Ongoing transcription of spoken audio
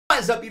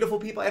What's up, beautiful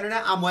people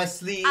internet? I'm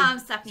Wesley. I'm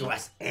Stephanie. It's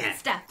Wes and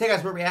Steph. Hey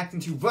guys, we're reacting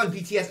to Run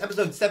BTS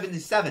episode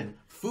 77,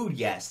 Food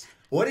Guest.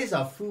 What is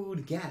a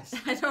food guest?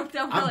 I don't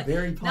know. I'm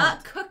very pumped.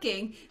 Not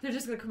cooking. They're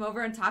just going to come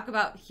over and talk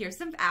about, here's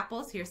some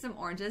apples, here's some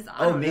oranges.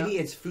 Oh, maybe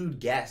it's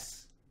food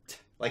guest.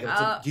 Like,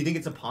 do you think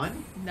it's a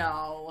pun?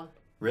 No.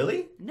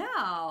 Really?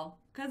 No.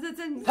 Because it's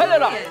in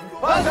달려라! Korean.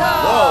 반사!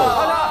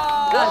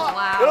 That's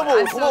loud. 여러분,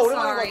 I'm 정말 so 오랜만인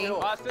것 sorry. 같아요.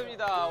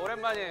 맞습니다.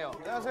 오랜만이에요.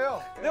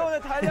 안녕하세요. 네, 오늘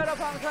달려라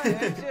방탄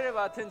MC를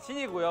맡은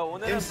진이고요.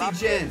 오늘은 MC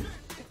Jin.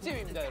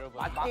 특집입니다,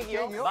 여러분.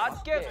 맛게임이요?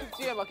 맛게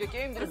특집에 맞게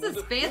게임들이 This is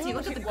모두 fancy.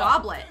 Look at the 음식과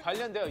goblet.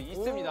 관련되어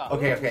있습니다.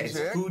 Okay, it's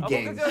food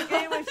games. 본격적인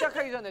게임을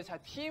시작하기 전에 자,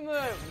 팀을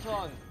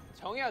우선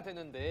정해야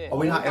되는데. Are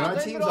we not in our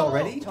teams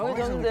already?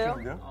 정해졌는데요?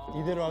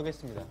 이대로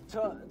하겠습니다.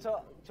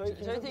 저희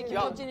팀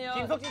김석진이요.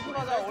 김석진 팀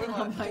하자.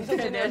 오랜만에.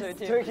 김석진이요, 저희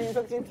팀. 저희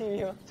김석진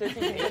팀이요. 저희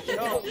팀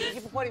김석진이요. 이기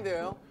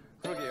폭발인데요.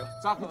 그러게요.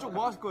 자, 그쪽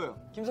뭐 하실 거예요?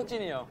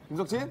 김석진이요.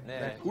 김석진?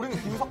 네. 우리는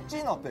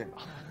김석진 어때?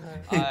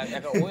 아,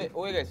 약간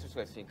오해가 있을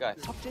수가 있으니까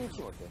석진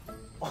팀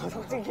어때?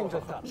 석진 팀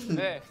좋다.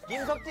 네.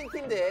 김석진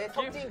팀 대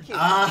석진 팀.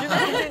 김석진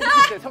팀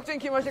대 석진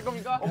팀 하실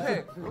겁니까?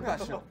 오케이, 그렇게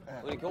하시죠.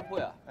 우리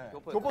교포야.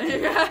 교포. 교포 팀.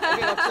 오케이,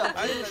 갑시다.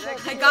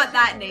 I got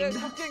that name.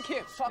 석진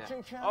팀.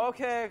 석진 팀.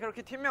 오케이,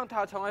 그렇게 팀명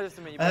다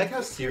정하셨으면 I like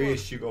how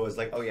serious Shugo is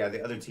like, oh yeah,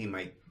 the other team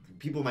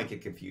people might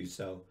get confused,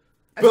 so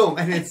boom,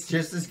 and it's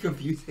just as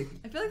confusing.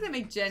 I feel like they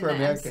make Jen For the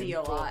American. MC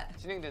a lot.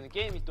 진행되는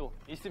게임이 또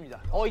있습니다.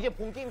 이제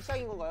본 게임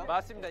시작인 건가요?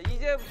 맞습니다.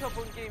 이제부터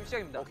본 게임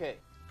시작입니다. 오케이.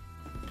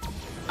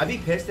 I'd be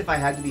pissed if I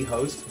had to be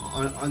host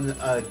on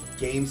a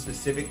game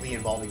specifically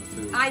involving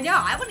food. I know.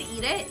 I want to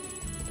eat it.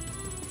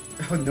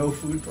 Oh, no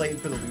food played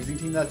for the losing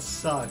team? That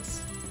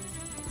sucks.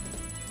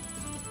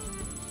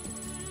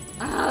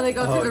 They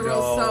go through the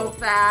rules so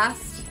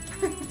fast.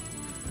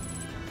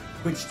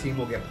 Which team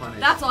will get punished?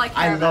 That's all I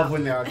care love about.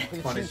 when there are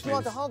진수한테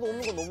punishments. 하나도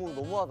없는 건 너무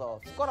너무하다.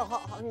 숟가락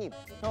한 입.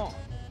 형,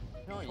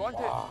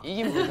 저한테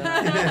이기면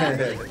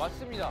되잖아.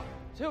 맞습니다.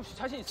 재엽 씨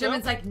자신 있어요?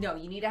 Jimin's like, no,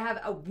 you need to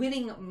have a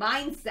winning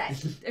mindset.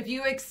 If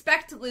you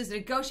expect to lose,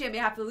 negotiate on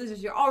behalf of the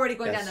losers, you're already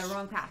going down Yes. the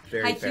wrong path.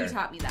 Very IQ fair.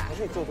 taught me that.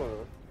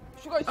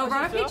 슈가 Over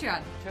on 자신 있어요?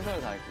 Patreon. 최선을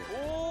다할게요.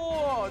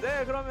 오,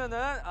 네 그러면은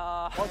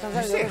Did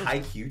you say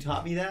Haikyuu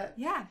taught me that?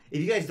 Yeah,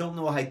 If you guys don't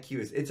know what Haikyuu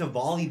is, it's a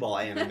volleyball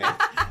anime.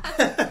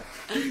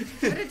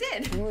 but it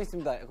did. 질문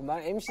있습니다. 그럼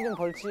MC는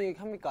벌칙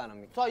합니까 안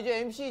합니까? 자, 이제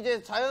MC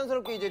이제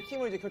자연스럽게 이제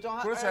팀을 이제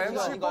결정할 그렇죠. 시간 MC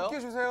아닌가요? 뽑기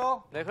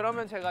주세요. 네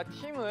그러면 제가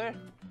팀을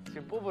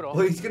지금 뽑으러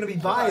Well, he's gonna be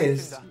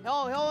biased.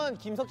 형은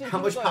김석진 How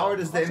much 팀일 power 거예요.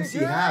 does the MC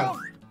have?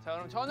 자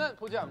그럼 저는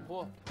보지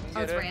않고 it's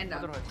공개를 random.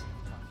 하도록 하겠습니다.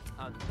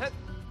 하나, 둘, 셋.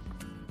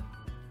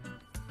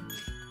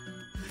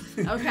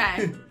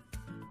 Okay.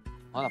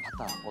 아, 나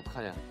봤다.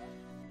 어떡하냐.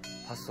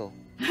 봤어.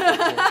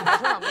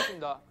 저는 안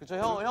맞습니다. 그쵸,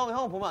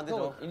 형 보면 안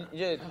되죠.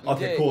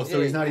 Okay, cool.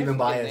 So he's not even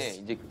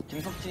biased. 이제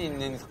김석진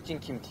있는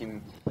석진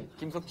팀,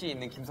 김석진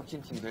있는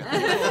김석진 팀들.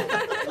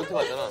 어떻게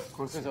봤잖아.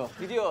 그래서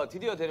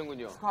드디어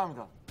되는군요.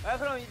 축하합니다. 자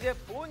그럼 이제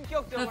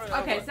본격적으로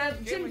Okay, so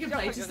Jim can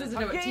play. Just doesn't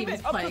know what team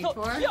he's playing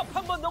for. 기합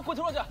한번 넣고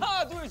들어오자.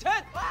 하나, 둘, 셋.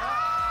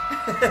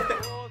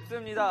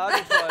 좋습니다.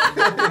 아주 좋아요.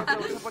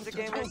 첫 번째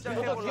게임을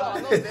시작해볼라. 기합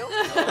안 넣었는데요?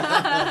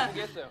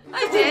 포기했어요.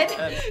 I did.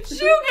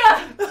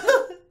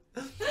 Suga.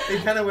 He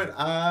kind of went,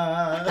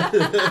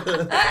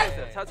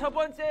 자, 첫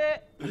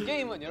번째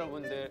게임은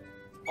여러분들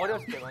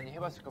어렸을 때 많이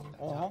해봤을 겁니다.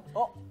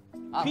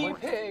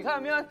 뷔페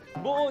가면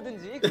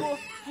뭐든지 있고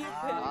뷔페.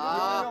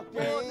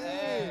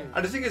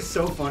 I just think it's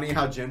so funny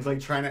how Jim's like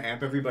trying to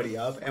amp everybody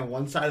up, and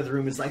one side of the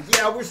room is like,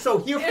 "Yeah, we're so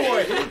here for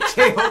it."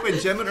 J-Hope and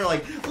Jimin are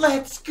like,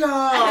 "Let's go!"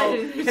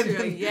 and then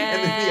the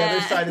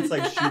other side, it's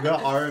like Suga,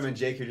 RM, and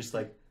Jake are just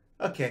like,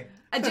 "Okay."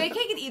 A JK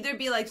can either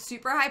be like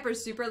super hype or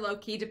super low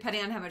key,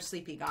 depending on how much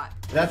sleep he got.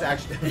 That's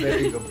actually a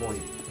very good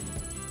point.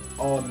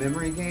 Oh, a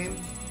memory game?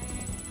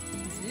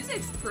 This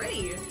music's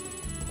pretty.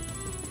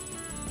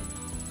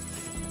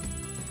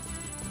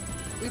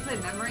 We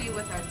played Memory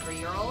with our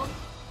 3-year-old.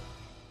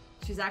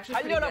 She's actually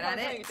pretty good 달려라 at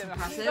it. 방송이기 It's 때문에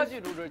한 impressive. 가지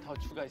룰을 더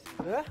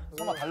추가했습니다. 네?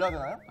 설마 달려야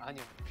되나요?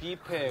 아니요.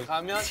 뷔페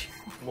가면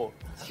뭐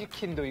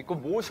치킨도 있고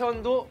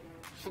모션도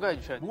추가해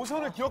주셔야 돼요.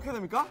 모션을 기억해야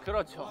됩니까?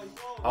 그렇죠.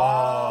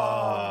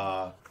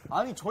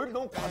 아니, 저희를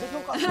너무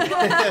과대평가하시네요.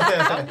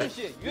 남준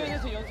씨,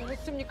 유엔에서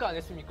연습했습니까? 안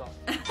했습니까?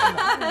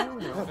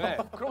 네,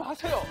 그럼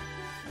하세요.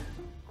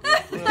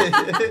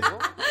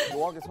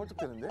 묘하게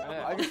설득되는데? 네.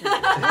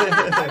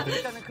 알겠습니다.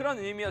 일단은 그런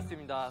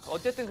의미였습니다.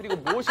 어쨌든 그리고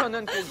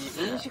모션은 꼭 이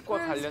음식과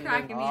관련된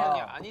cracking me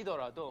모션이 up.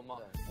 아니더라도 뭐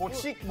뭐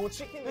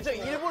치킨. 그쵸,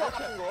 일부러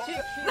같은 거.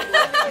 치킨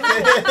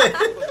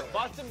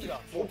맞습니다.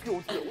 어떻게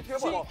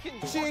해봐.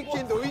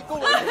 치킨도 있고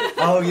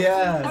Oh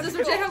yeah. Oh, this is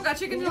where J-Hope got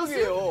chicken noodle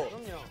soup?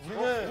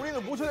 그럼요.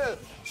 우리는 모션에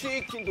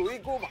치킨도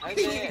있고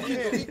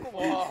치킨도 있고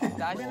뭐.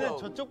 우리는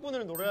저쪽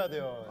분을 노려야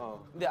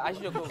돼요. 근데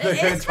아시죠? 그 They're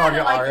gonna It's kinda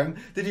target like- RM.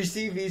 Did you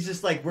see V's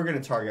just like, we're gonna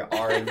target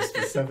RM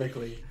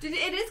specifically?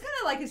 It is kind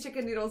of like his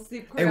chicken noodle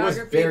soup It was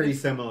choreography. very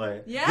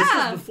similar. Yeah. This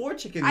was before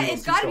Chicken Noodle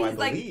It's Soup, gotta though, be I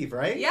like, believe,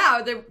 right?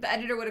 yeah, the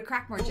editor would have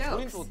cracked more 우린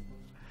jokes. 또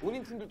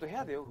본인 팀들도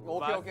해야 돼요.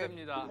 오케이.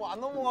 맞습니다. 뭐 안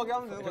넘어가게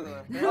하면 되는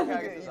거잖아요. 오케이,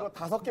 알겠어. 이거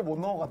 5개 못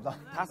넘어간다.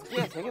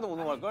 5개, 3개도 못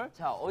넘어갈걸?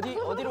 자,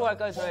 어디로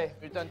갈까요, 저희?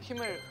 일단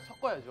팀을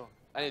섞어야죠.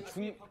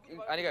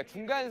 그러니까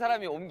중간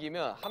사람이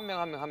옮기면 한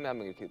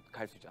명 이렇게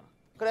갈 수 있잖아.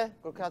 그래,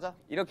 그렇게 하자.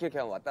 이렇게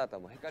하면 왔다 갔다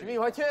뭐 헷갈려. 지민이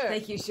화이팅!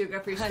 Thank you, Suga,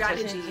 for your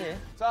strategy.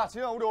 자,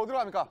 지금 우리 어디로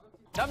갑니까?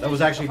 That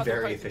was actually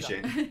very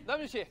efficient.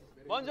 남준 씨,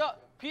 먼저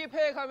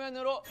뷔페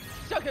가면으로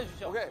시작해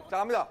주시죠. 오케이, 자,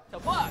 갑니다. 자,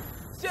 5,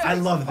 6, I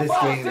love this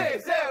game.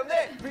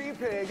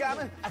 뷔페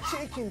가면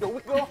치킨도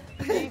있고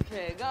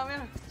뷔페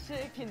가면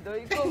치킨도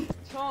있고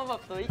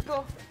초밥도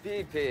있고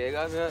뷔페에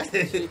가면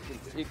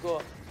치킨도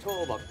있고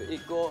초밥도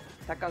있고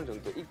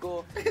닭강정도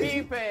있고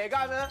뷔페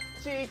가면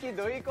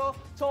치킨도 있고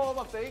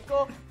초밥도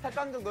있고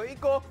닭강정도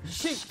있고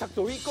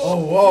식탁도 있고 Oh,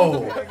 whoa.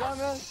 뷔페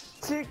가면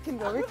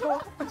치킨도 있고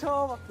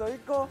초밥도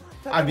있고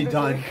I'd be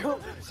done. 있고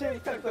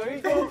식탁도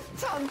있고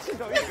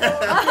참치도 있고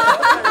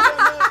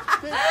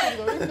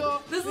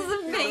This is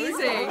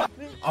amazing.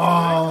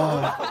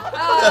 Oh.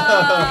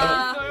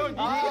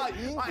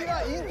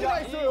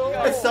 인기가 있어요.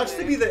 It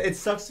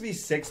sucks to be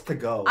sixth to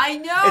go. I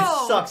know.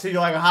 It sucks. So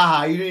you're like,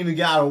 haha, you didn't even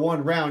get out of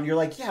one round. You're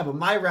like, yeah, but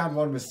my round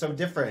one was so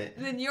different.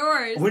 Than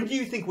yours. When do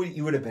you think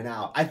you would have been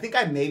out? I think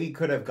I maybe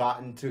could have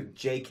gotten to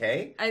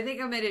JK. I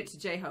think I made it to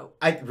J-Hope.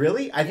 I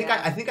really? I think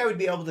Yeah. I think I would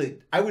be able to.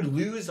 I would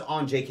lose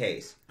on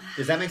JK's.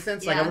 Does that make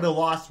sense? Like I Yeah. would have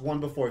lost one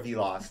before V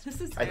lost.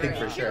 This is I think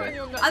fair. for sure. I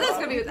thought it was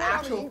gonna be with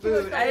actual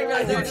food. I didn't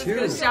realize they were just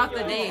gonna shout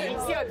the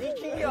names.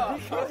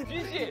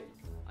 준 씨.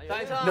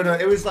 No,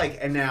 it was like,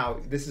 and now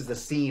this is the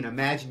scene.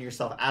 Imagine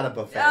yourself at a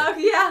buffet. Oh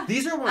yeah.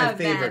 These are my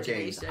favorite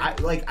games.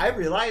 Imagination. I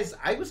realized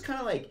I was kind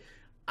of like,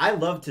 I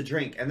love to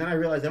drink, and then I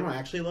realized I don't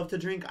actually love to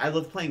drink. I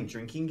love playing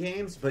drinking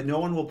games, but no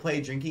one will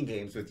play drinking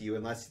games with you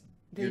unless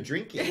you're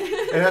drinking.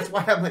 And that's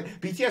why I'm like,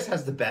 BTS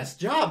has the best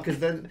job, because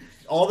then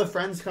all the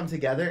friends come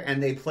together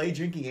and they play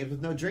drinking games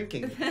with no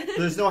drinking. So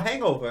there's no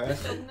hangover.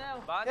 It's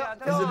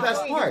the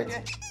best part.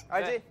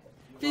 알지?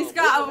 He's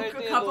got a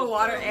cup of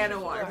water and a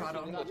water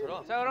bottle.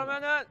 자,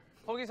 그러면은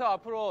거기서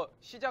앞으로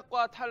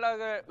시작과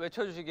탈락을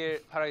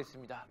외쳐주시길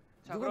바라겠습니다.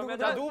 자,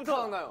 그러면은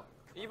누구부터 하나요?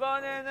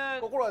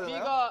 이번에는 거꾸로 해야 되나요?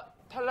 B가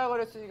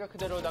탈락을 했으니까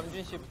그대로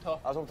남준 씨부터.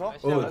 아, 저부터?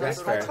 Oh,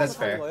 that's fair. That's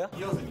fair.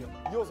 이어서요?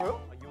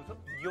 이어서라고요?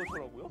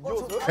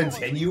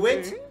 Continue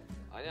it?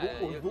 아니야.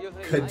 이어서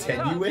해.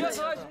 Continue it?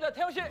 이어서 하겠습니다.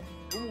 태호 씨.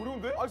 너무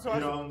어려운데? 알았어.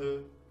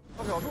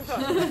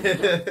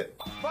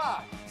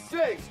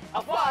 5,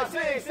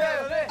 6,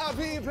 7, 8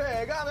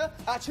 뷔페 가면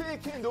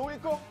치킨도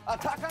있고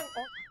닭강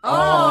Oh,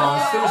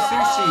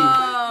 Oh.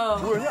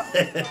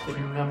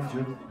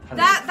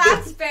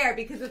 That's fair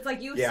because it's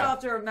like you Yeah. still have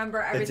to remember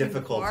The everything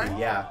difficulty, before.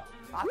 yeah.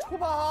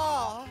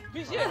 초밥.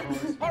 B 씨,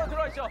 바로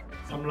들어가시죠.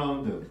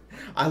 3라운드.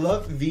 I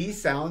love V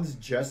sounds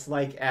just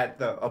like at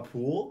a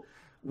pool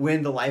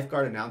when the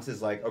lifeguard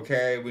announces like,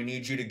 okay, we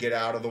need you to get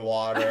out of the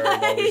water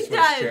while we He switch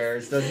does.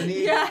 chairs, doesn't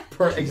he? Yeah.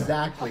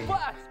 Exactly.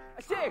 5,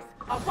 6,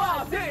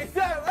 6,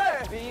 7,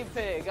 8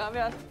 뷔페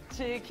가면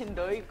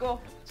치킨도 있고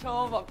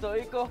초밥도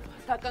있고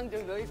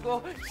닭강정도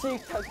있고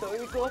식탁도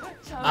있고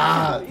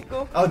참치도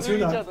있고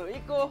tuna. 의자도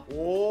있고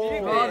Oh,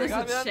 뷔페 this is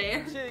가면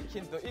chair.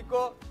 치킨도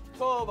있고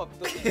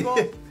초밥도 있고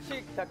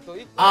식탁도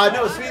있고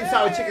No, sweet and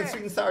sour chicken,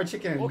 sweet and sour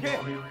chicken.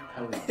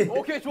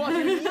 오케이 좋아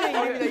지금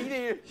 2대1입니다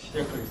 2대1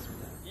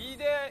 시작하겠습니다.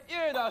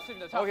 2대1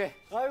 나왔습니다 자 오케이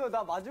아 이거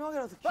나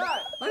마지막이라서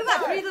Look at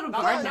that pretty little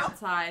garden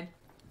outside.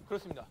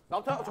 그렇습니다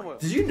나부터 저 뭐야?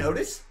 Did you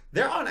notice?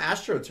 They're on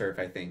AstroTurf,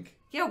 I think.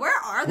 Yeah, where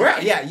are they? Where?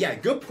 Yeah,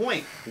 good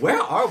point. Where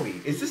are we?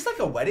 Is this like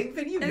a wedding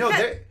venue? They've No,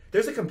 got-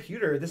 there's a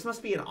computer. This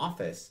must be an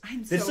office.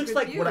 I'm This so looks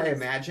like what I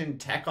confused. imagine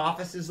tech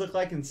offices look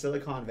like in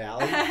Silicon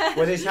Valley,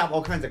 where they just have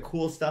all kinds of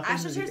cool stuff. in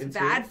the AstroTurf's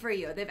interior. bad for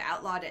you. They've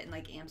outlawed it in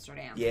like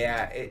Amsterdam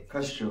Yeah, it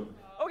가시죠.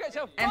 오케이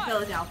자 and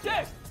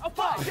Philadelphia.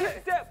 5,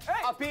 6, 7,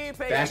 8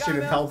 뷔페 Bastion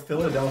of Health,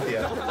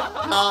 Philadelphia. Oh,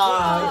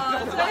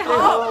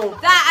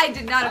 that I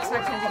did not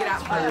expect him to get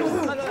out first.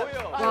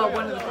 Well,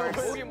 one of the first.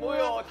 거기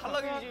뭐야?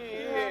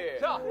 탈락이지.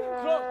 자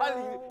그럼 아니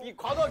이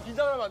과도한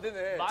긴장하면 안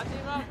되네.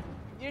 마지막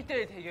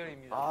 1대1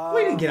 대결입니다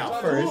We didn't get out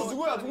first.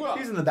 누구야?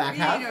 He's in the back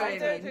half.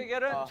 1대1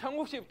 대결은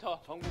정국 씨부터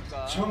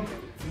전국가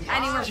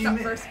And he works up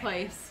first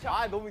place.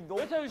 아 너무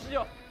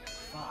외쳐주시죠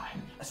 5,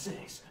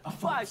 6,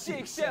 5,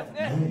 6, 7,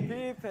 8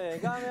 뷔페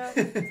가면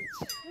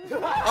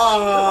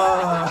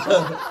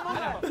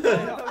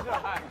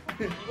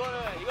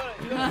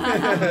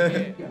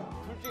이거는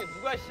둘 중에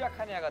누가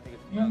시작하냐가 되게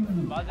중요하다.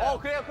 맞아요.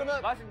 그래요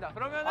그러면 맞습니다.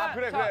 그러면은 아,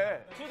 그래,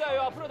 그래. 둘다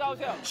요 앞으로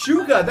나오세요.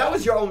 Chuga, that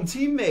was your own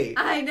teammate.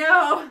 I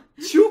know.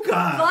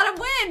 Chuga. Let him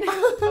win.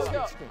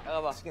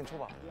 나가봐. 치킨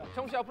초밥.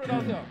 정씨 앞으로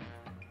나오세요.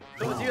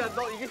 너 지금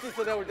너 이길 수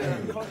있어 내가 볼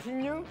때는.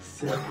 Continue.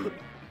 7, 6.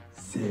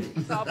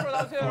 자 앞으로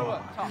나오세요 여러분.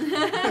 자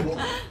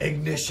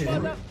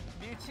Ignition. 바닥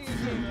밀치기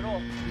게임으로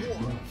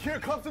Here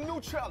comes the new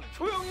challenge.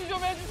 조용히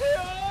좀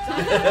해주세요.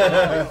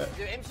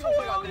 지금 MC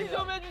목소리가 안 조용히 들리죠?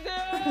 좀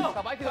해주세요.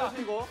 자 마이크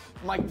잡으시고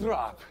마이크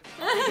드랍.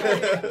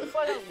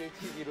 바닥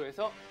밀치기로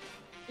해서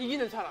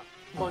이기는 사람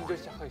먼저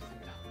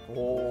시작하겠습니다.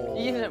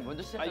 이기는 사람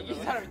먼저 시작.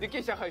 이기는 사람이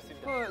늦게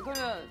시작하겠습니다.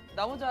 그러면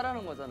나 혼자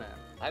하라는 거잖아요.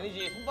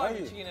 아니지, 손바닥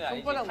밀치기는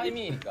아니지.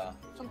 타이밍이니까.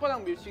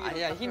 손바닥 밀치기.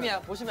 아니야,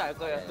 힘이야. 보시면 알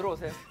거예요.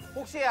 들어오세요.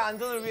 혹시의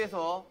안전을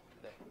위해서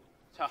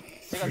자,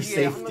 제가 For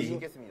뒤에 한 safety. 명씩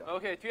있겠습니다.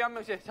 오케이 뒤에 한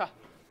명씩. 자,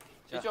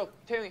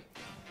 이쪽 태용이.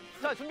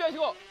 자,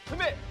 준비하시고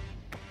준비.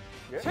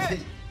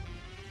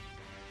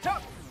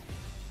 시작.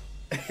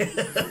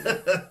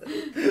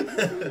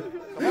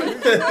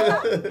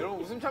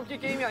 여러분 웃음 참기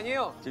게임이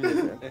아니에요.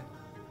 준비됐어요? 네.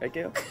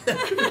 갈게요.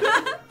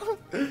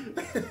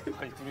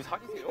 아니 둘이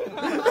사귀세요?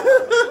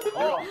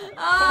 Oh,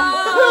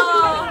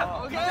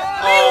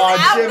 Oh,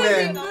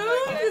 Jimin.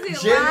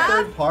 moves. Jin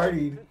third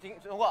party.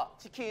 정과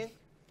치킨.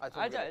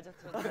 알자. He's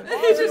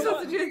just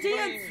supposed to do a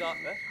dance.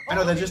 I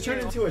know that just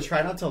turned into a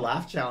try not to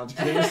laugh challenge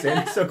because they were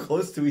standing so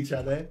close to each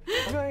other.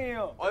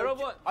 분명해요.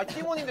 여러분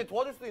팀원인데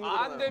도와줄 수도 있는 안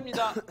거잖아요.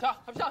 됩니다. 자,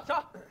 갑시다.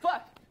 자, 5,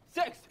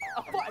 6,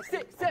 5,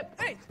 6, 7,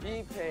 8.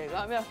 뷔페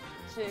가면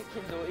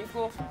치킨도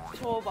있고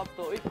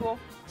초밥도 있고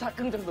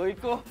닭강정도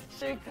있고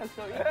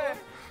실컷도 있고.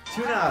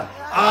 Tuna.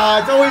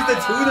 It's always the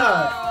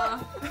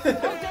tuna.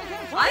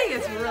 I think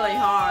it's really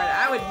hard.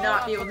 I would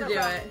not be able to do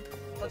it.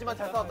 하지만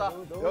잘 싸웠다.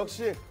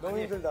 역시 너무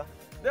힘들다.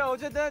 네,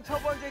 어쨌든 첫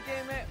번째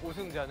게임의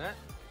우승자는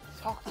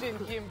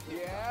석진팀.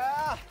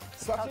 치킨이야.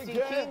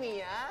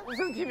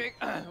 우승팀의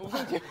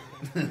우승팀.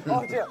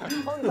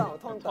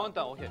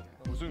 턴다운. 오케이.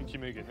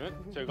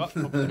 우승팀에게는 제가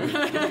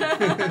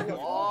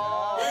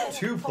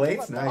Two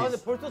plates, 아 근데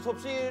nice. 벌써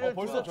접시를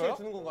벌써 두 접시를 줘요?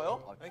 주는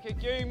건가요? 이렇게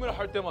게임을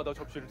할 때마다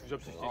접시를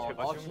 2접시씩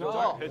제가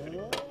진짜?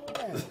 해드립니다.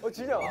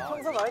 진짜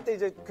평소 말할 때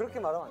이제 그렇게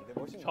말하면 안 돼.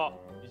 멋있네. 자,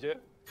 이제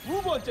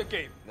두 번째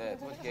게임. 네,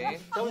 두 번째 게임.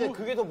 저 근데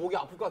그게 더 목이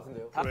아플 것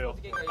같은데요. 그래요.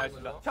 게임까지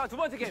알겠습니다. 자, 두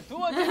번째 게임은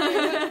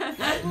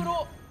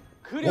입으로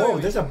그려요. Whoa,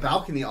 there's a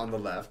balcony on the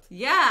left.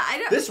 Yeah, I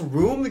don't. This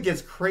room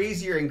gets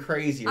crazier and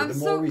crazier I'm the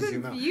so more we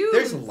zoom out. confused.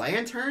 There's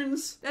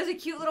lanterns. There's a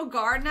cute little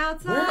garden Where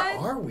outside.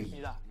 are we?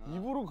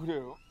 입으로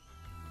그려요.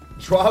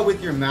 Draw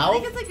with your I mouth.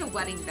 think it's like a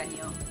wedding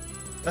venue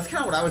That's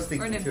kind of what I was or an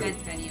thinking too.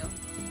 event venue.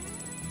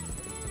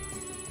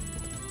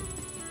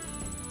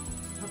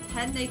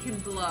 Pretend they can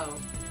blow.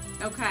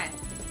 Okay.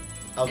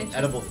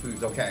 Edible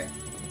foods. Okay.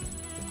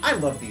 I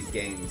love these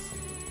games.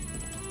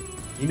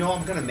 You know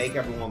I'm gonna make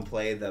everyone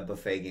play the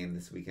buffet game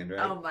this weekend,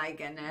 right? Oh my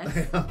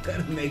goodness. I'm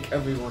gonna make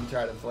everyone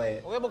try to play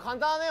it. 오케이 뭐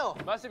간단하네요.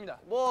 맞습니다.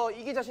 뭐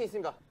이길 자신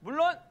있습니다.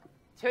 물론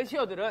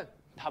제시어들은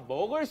다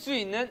먹을 수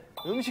있는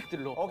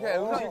음식들로 오케이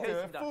구성이 되어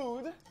있습니다.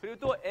 그리고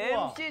또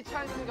MC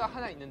찬스가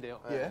하나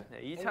있는데요. 예. 네,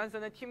 이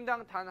찬스는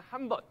팀당 단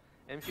한 번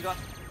MC가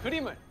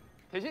그림을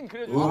대신 우.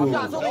 그려주고 앞에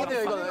안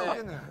써있네요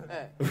이거는.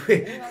 네.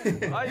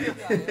 아, 이게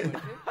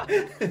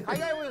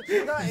가위바위보에서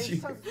둘다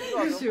H 찬스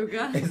쓰더라고요.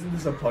 Sugar. Isn't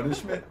this a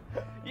punishment?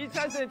 이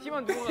찬스는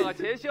팀원 누군가가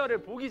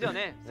제시어를 보기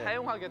전에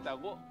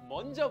사용하겠다고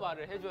먼저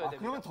말을 해줘야 됩니다.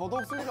 그러면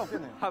더더욱 쓸 일이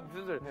없겠네요. 아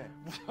무슨 소리?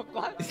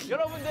 무조건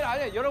여러분들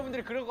아니야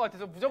여러분들이 그럴 것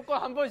같아서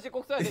무조건 한 번씩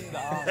꼭 써야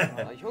됩니다.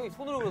 아, 형이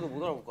손으로 그려도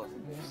못 알아볼 것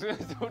같은데. 무슨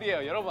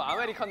소리예요? 여러분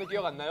아메리카노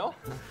기억 안 나요?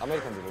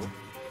 아메리칸 드로.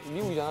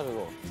 미국이잖아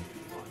저거.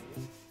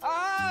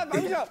 아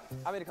망이죠.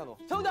 아메리카노.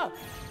 정답.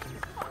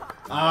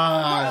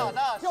 Ah.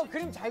 형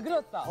그림 잘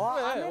그렸다.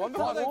 네,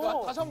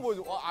 완벽하다니까. 다시 한번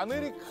보여줘.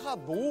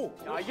 아메리카노.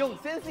 야형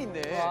센스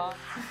있네.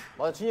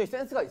 맞아 준이 형이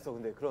센스가 있어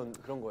근데 그런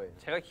거에.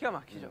 제가 기가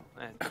막히죠.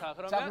 네. 자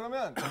그러면 자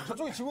그러면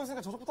저쪽이 지고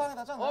있으니까 저쪽부터 하는 게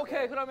낫지 않나요?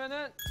 오케이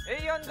그러면은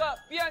A안과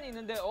B안이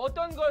있는데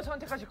어떤 걸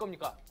선택하실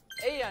겁니까?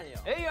 A안이요.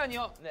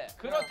 A안이요? 네.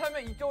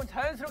 그렇다면 이쪽은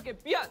자연스럽게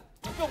B안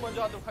이쪽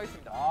먼저 하도록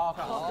하겠습니다.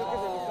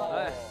 그렇게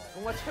되니까. 네.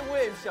 정말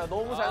최고의 MC야.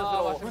 너무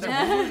자연스러워.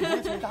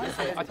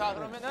 자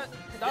그러면은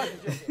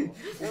나와주시죠.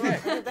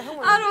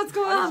 I don't know what's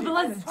going on, but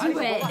let's do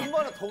it. 한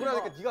번은 더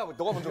그려야 되니까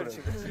너가 먼저 그래.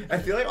 I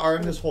feel like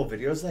RM this whole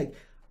video is like,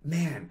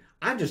 man,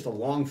 I'm just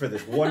along for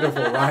this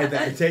wonderful ride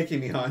that you're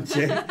taking me on,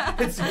 Jin.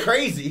 It's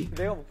crazy.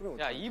 내가 못 그리고.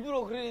 야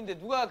입으로 그리는데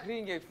누가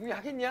그리는 게 분명히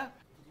하겠냐?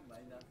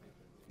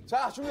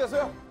 자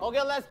준비됐어요?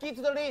 오케이, let's get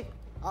to the lead.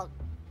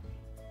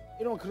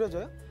 이러면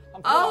그려져요?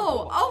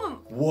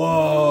 Whoa.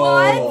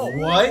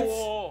 What?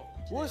 오.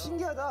 오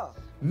신기하다.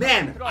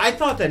 Man, I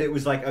thought that it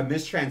was like a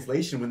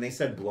mistranslation when they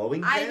said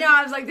blowing I pin. know.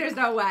 I was like, there's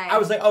no way. I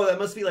was like, oh, that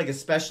must be like a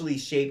specially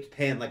shaped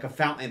pin, like a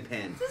fountain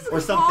pen This is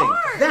or something.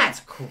 hard. That's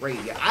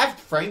crazy.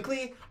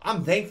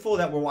 I'm thankful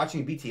that we're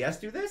watching BTS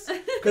do this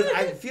because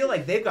I feel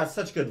like they've got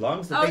such good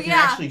lungs that Oh they can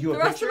yeah. actually do The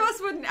a rest picture. of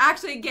us wouldn't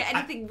actually get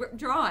anything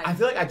drawn. I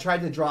feel like I tried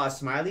to draw a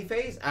smiley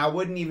face. I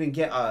wouldn't even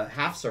get a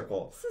half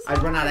circle. This is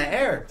I'd run out of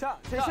air. 자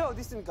제시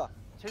어디 있습니까?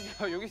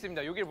 제시어 여기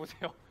있습니다. 여기를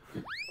보세요.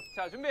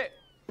 자 준비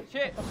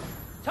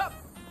시작.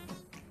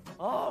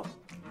 와우.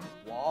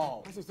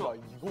 할 수 있어.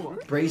 이거를?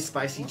 Braised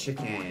spicy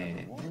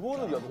chicken.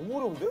 이거는 야 너무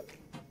어려운데?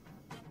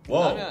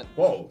 Whoa, 라면.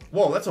 whoa,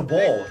 that's a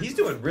bowl. He's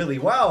doing really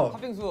well.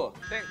 팥빙수,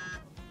 땡.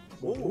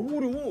 너무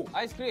어려워.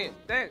 아이스크림.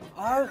 땡.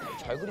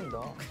 잘 그린다.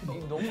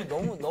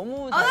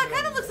 너무. Oh, that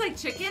kind of looks like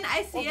chicken.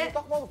 I see it.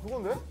 딱 봐도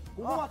그건데?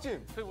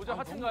 고구마찜. 저희 모자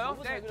하트인가요?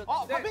 너무 잘 땡. 그렸다.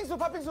 아 팥빙수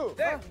팥빙수.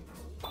 땡.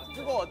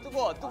 뜨거워.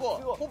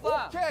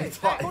 호빠. 오케이. It's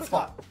hot, it's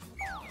hot.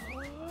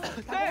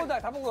 다볶음다.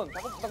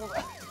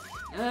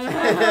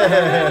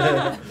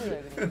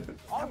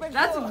 아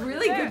That's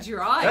really good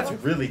drawing. That's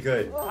really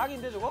good.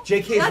 닭인데 저거?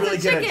 JK is That's really a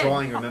good at chicken.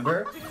 drawing,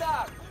 remember?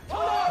 찜닭.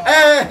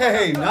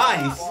 Hey,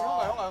 nice.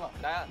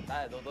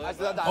 나야 너.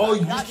 Oh,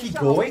 you just keep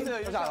going?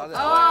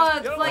 Oh,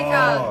 it's like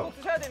a 꼭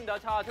주셔야 됩니다.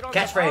 자, 들어가서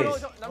Catchphrase. 바로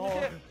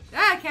남준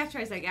씨.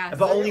 catchphrase, I guess.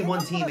 But only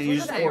one team, and you're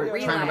just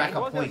Relay. trying to rack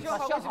up points.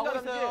 시간 가고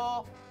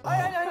있습니다.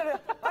 아니.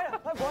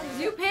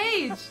 New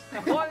page.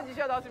 뭐 하는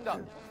짓이야 나왔습니다.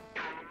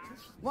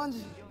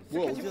 뭐하는지.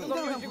 스케치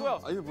분석해 주시고요.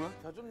 아 이게 뭐야?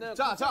 좀 내가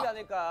자, 자.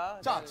 않을까.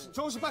 자,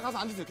 정우 씨 빨리 가서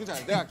앉으세요.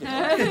 괜찮아요. 내가 할게.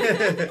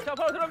 자,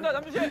 바로 들어갑니다.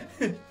 남준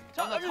씨.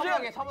 자, 남준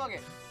씨.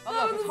 차분하게.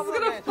 Oh, this is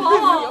gonna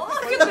fall.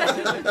 Look at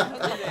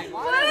this.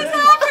 What is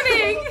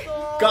happening?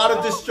 God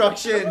of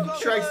destruction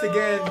strikes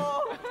again.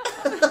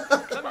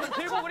 남준 씨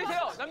들고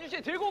그리세요. 남준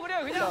씨 들고 그래요.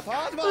 그냥. 다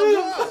하지 마.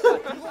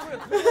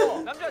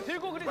 앉아. 남준 씨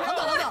들고 그리세요.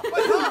 가자.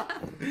 빨리 가.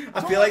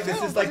 I feel like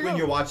this is like when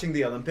you're watching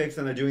the Olympics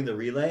and they're doing the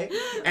relay,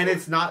 and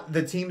it's not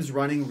the team's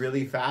running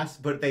really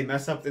fast, but they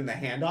mess up in the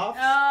handoff.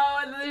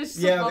 Oh, and then there's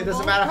some Yeah, it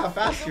doesn't bubble. matter how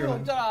fast you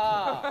run.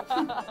 없잖아.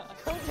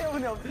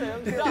 형태문이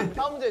없어요. 자,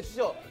 다음 문제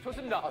주시죠.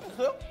 좋습니다.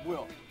 줬어요? 뭐야?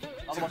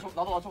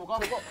 나도 맞춰볼까?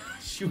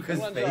 Shuka's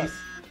face.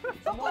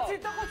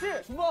 떡꼬치.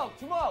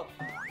 주먹.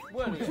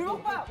 뭐야 이게?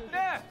 주먹밥.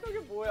 네. 저게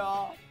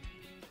뭐야?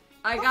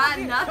 I got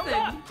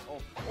nothing.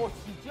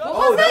 진짜?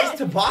 Oh, that was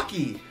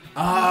Tabaki.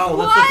 Oh,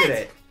 let's look at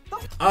it.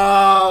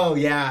 Oh,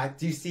 yeah.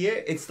 Do you see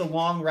it? It's the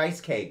long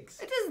rice cakes.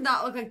 It does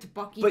not look like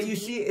tteokbokki. But to you me.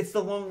 see, it's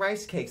the long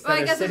rice cakes Well, that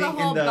I are guess there's sitting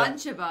a whole in the.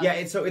 bunch of them. Yeah,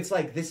 it's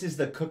like this is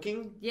the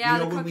cooking. Yeah,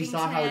 you know the when we cooking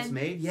saw how it's tin.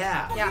 made.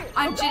 Yeah. Yeah,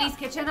 on Ginny's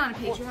Kitchen on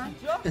Patreon.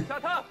 자,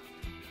 다.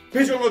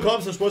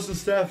 Patreon.com slash Western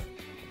Steph.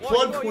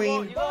 Plug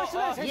Queen. 이거.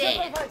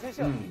 Yeah.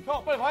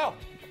 형 빨리 봐요.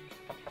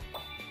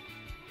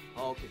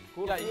 아 오케이.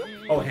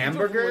 Oh,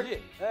 hamburger?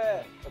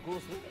 네.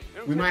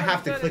 We might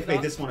have to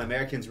clickbait this one.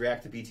 Americans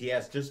react to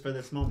BTS just for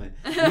this moment.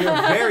 We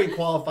are very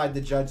qualified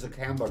to judge the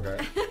hamburger.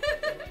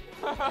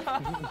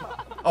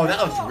 Oh,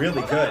 that was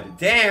really good.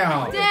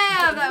 Damn.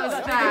 Damn, that was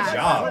Good fast.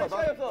 job.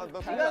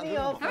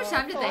 How much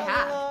time did they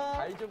have?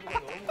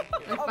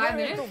 Like 5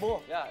 minutes?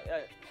 야.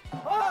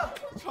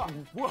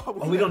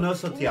 Oh, we don't know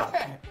Sotia.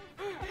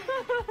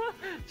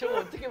 저거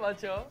어떻게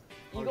맞춰?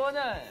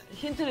 이거는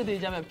힌트를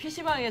드리자면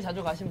PC방에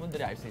자주 가신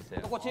분들이 알 수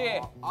있어요.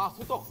 떡꼬치. 아,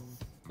 소떡.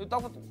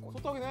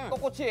 소떡이네.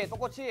 떡꼬치.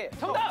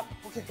 정답.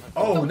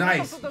 Oh,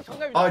 nice.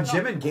 정답입니다. Oh,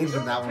 Jimin gave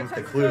them that one with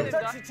the clue.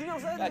 진영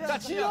써야 돼. 자,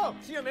 진영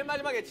맨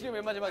마지막에. 지금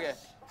맨 마지막 아니야?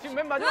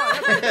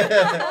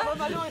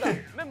 마지막이다.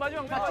 맨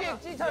마지막 맞지?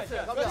 찐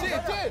찬스.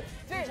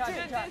 찐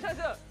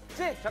찬스.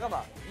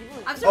 잠깐만.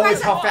 I'm Oh,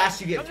 it's surprised. how fast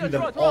you get through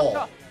them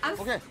all. I'm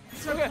Okay.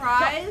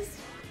 surprised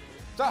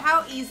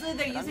how easily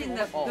they're using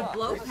the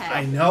blow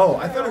I pen. know.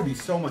 I thought it would be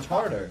so much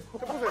harder.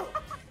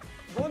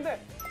 뭔데?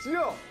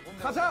 지영,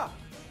 가자.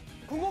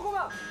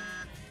 군고구마.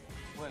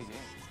 뭐야 이게?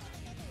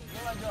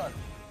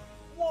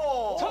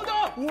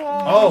 정답.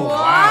 Oh,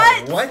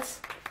 wow. What?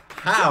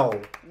 How?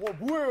 와,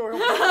 뭐예요,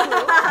 형?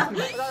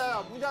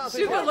 야, 문제 하나 더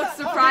Shuka 있어. looks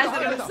surprised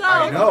at I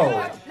himself. know.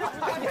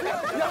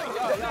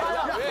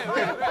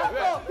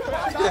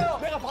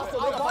 내가 봤어.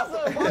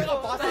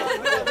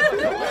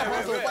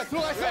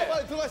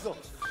 빨리 들어가 있어.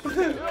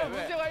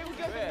 문제가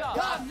 7개였습니다.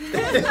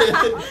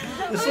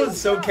 This one's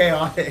so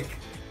chaotic.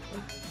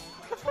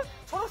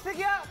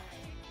 초록색이야.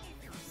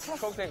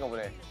 초록색인가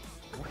보네.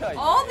 뭐야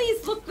이거? All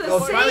these look the Oh,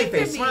 same smiley to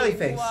face, me. smiley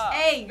face.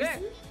 Eggs.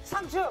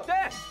 상추.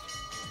 네.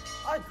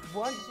 아,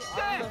 뭐하는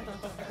짓이야?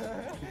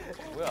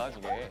 뭐야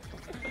이게?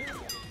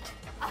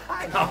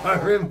 Our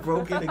rim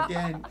broke it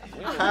again.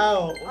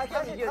 How?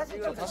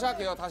 다시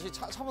할게요. 다시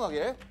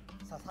차분하게.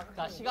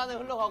 자 시간은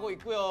흘러가고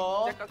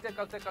있고요.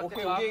 째깍.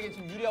 오케이 우리에게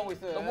지금 유리하고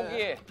있어요. 떡볶이.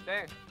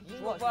 네.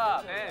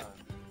 주먹밥. 네.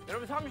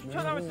 여러분 30초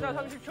남았습니다.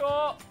 30초.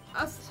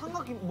 아,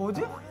 삼각김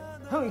뭐지?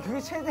 형 그게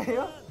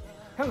최대예요?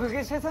 형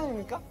그게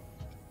최선입니까?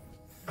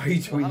 Are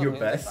you doing your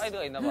best?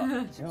 사이드가 있나 봐.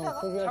 창문.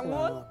 창문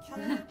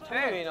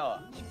왜 나와?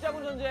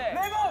 십자군 전제.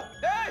 레몬.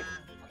 네.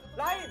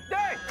 라인.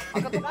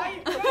 네.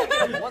 라인.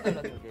 뭐가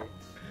달라 저게?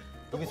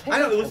 I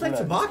know. It looks like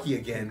Tabaki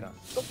again.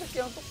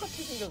 떡볶이랑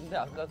똑같이 생겼는데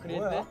아까 그릴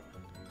때. 뭐야?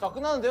 자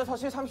끝나는데요.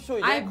 사실 30초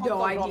이제. I have no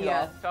카운트다운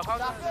idea. 들어갑니다. 자,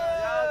 가자.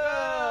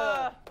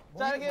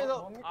 자 이렇게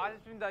해서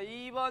아쉽습니다.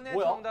 이번에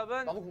뭐야?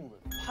 정답은 나도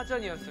궁금해.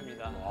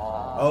 파전이었습니다.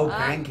 Oh,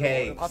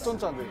 pancakes.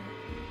 가천짜인데.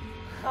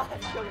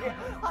 저게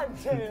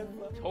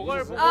한채였어.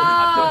 저걸 보고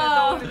아. 파전을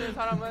떠올리는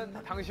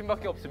사람은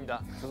당신밖에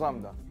없습니다.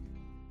 죄송합니다.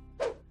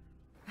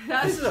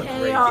 This is a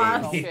great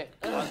chaos. game. 오케이.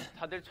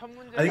 다들 첫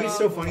문제. I think it's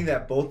so funny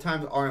that both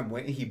times RM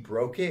went, he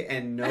broke it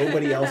and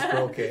nobody else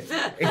broke it.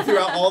 And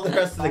throughout all the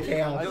rest of the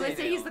chaos. They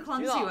say he's the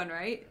clumsy one,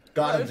 right?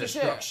 God of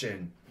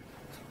destruction.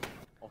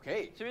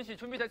 오케이. 지민 씨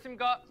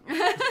준비됐습니까?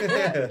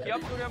 기합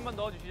소리 한번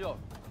넣어 주시죠.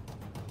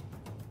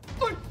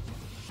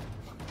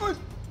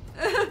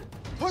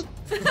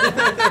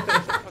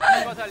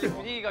 과 달리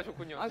분위기가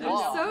좋군요. They're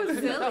so 자,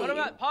 silly.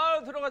 그러면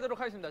바로 들어가도록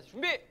하겠습니다.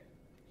 준비.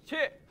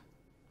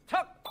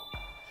 시작.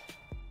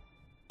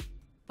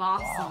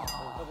 Boston.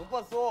 나못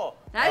봤어.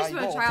 I just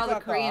want to try all the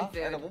Korean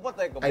food. 나못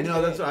봤다니까. I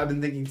know, that's what I've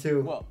been thinking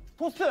too. 뭐야?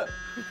 토스트.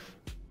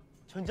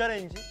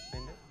 전자레인지?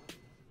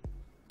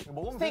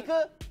 스테이크.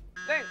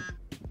 땡.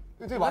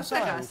 되게 Looks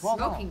like 맞잖아요. a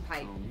smoking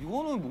pipe.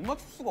 이거는 못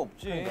맞출 수가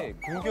없지.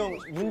 공경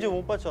문제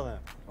못 봤잖아요.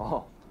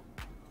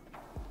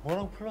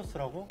 뭐랑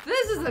플러스라고?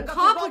 This is a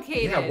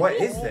complicated. Yeah, what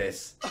is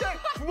this?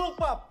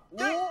 주먹밥.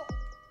 오.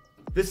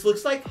 This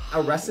looks like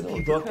a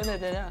recipe book 표현해야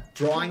되냐?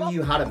 drawing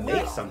you how to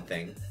make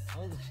something.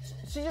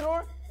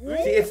 치즈롤?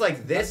 See, it's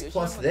like this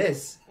plus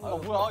this.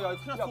 뭐야? 야,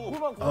 큰일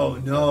났어. Oh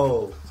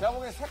no. 제가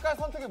보기엔 색깔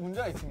선택에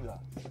문제가 있습니다.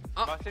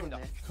 맞습니다.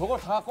 저걸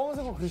다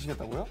검은색으로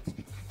그리시겠다고요?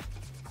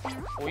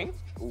 오잉?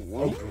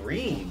 Oh,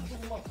 green.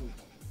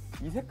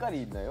 이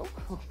색깔이 있나요?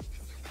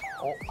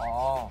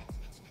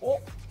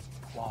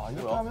 와,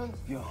 이렇게 하면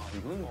야,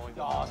 이건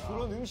야,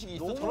 저런 음식이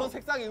있어. 저런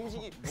색상의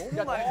음식이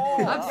너무 많이.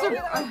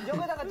 I'm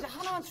여기다가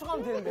하나만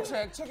추가하면 되는데. 혹시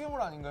액체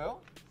괴물 아닌가요?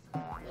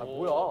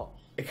 뭐야?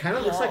 It kind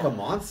of looks like a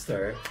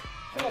monster.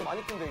 생각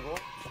많이 뜬데 이거.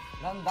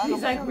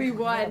 He's like, we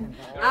won.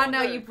 Oh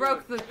no, you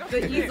broke the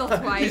easel You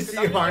twice.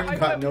 see Harm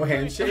got no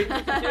handshake?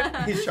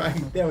 He's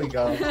trying. There we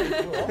go.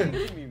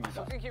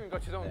 석진킴인가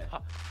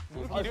죄송합니다.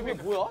 이름이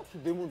뭐야?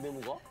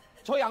 네모가?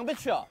 저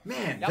양배추야.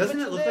 Man, doesn't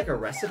it look like a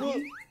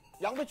recipe?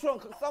 양배추랑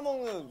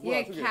싸먹는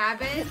Yeah,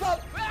 cabbage.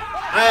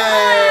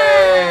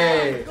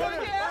 Hey!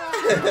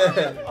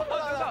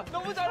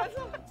 너무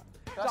잘했어.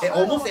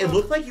 It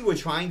looked like you were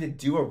trying to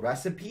do a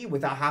recipe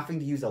without having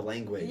to use a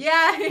language.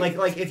 Yeah.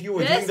 Like if you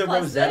were This doing the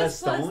plus Rosetta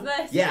this plus Stone.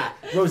 this. Yeah,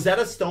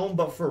 Rosetta Stone,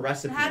 but for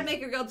recipe. How to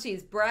make a grilled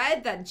cheese?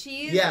 Bread, then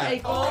cheese. Yeah.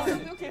 Equals.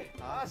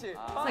 아씨.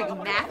 It's like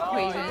math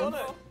equations.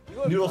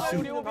 Noodle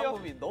soup.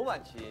 방법이 너무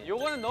많지.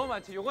 요거는 너무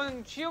많지.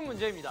 요거는 쉬운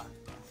문제입니다.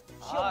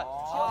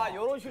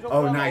 요런 식으로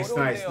Oh, nice,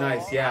 nice,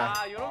 nice. Yeah.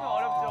 아, 이러면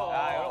어렵죠.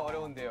 야, 이런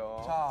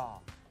어려운데요. 자,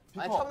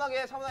 아니 차분하게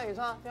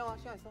괜찮아. 태영아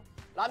시간 있어.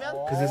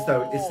 라면? Because it's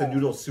the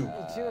noodle soup.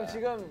 지금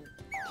치즈가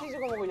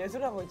먹고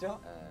예술을 하고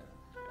있죠?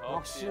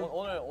 역시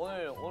오늘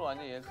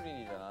완전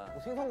예술인이잖아.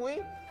 생선구이?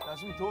 야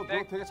지금 너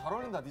되게 잘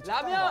어울린다. 네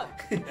라면.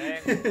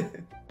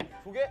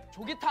 조개?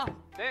 조개탕.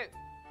 땡.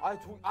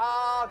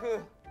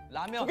 그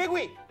라면.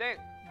 조개구이. 땡.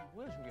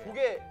 뭐야 조개?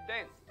 조개.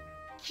 땡.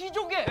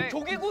 키조개. 땡.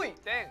 조개구이.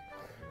 땡.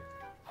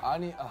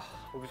 아니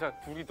여기서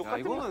둘이 야, 똑같은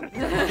이거는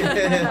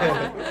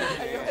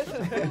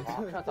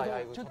큰일났다. 야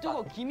이거. 저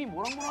뜨거 김이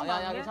모락모락 아니야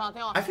나는데? 괜찮아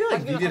태영아. I feel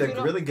like you did a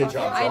really good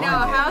job. I know.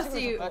 drawing it. How else do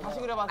you? 다시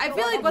그려봐. I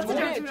feel like what's the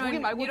조개, difference 조개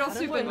between 말고 noodle 다른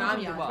soup 거에 and 넣으면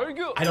ramyeon? 봐.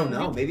 결규. I don't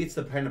know. Maybe it's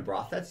the kind of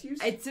broth that's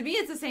used. To me,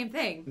 it's the same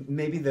thing.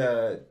 Maybe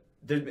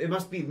it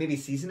must be maybe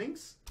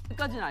seasonings.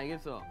 끝까지는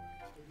알겠어.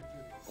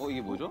 이게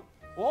뭐죠?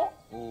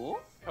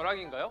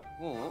 벼락인가요?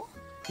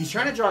 He's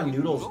trying to draw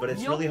noodles, but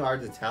it's really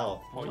hard to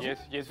tell.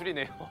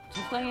 예술이네요.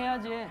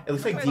 적당해야지. It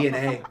looks like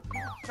DNA.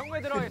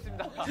 경매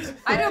들어가겠습니다.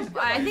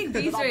 I think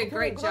these are a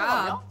great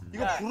job.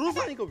 이거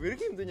부르사니까 왜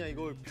이렇게 힘드냐?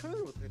 이거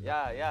표현을 못해.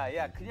 야,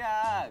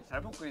 그냥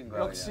잘못 그린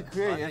거야. 역시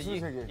그냥. 그의 예술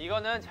세계.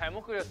 이거는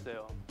잘못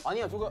그렸어요.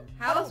 아니야 저거.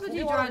 How else would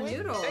you draw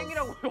noodles?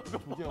 땡이라고요.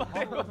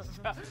 이거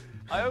진짜.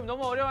 여러분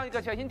너무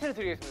어려우니까 제가 힌트를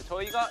드리겠습니다.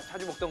 저희가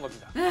자주 먹던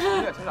겁니다.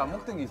 우리가 제일 안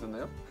먹던 게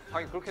있었나요?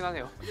 하긴 그렇긴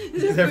하네요.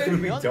 Is there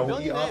food we don't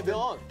eat 면이네 often?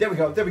 면. There we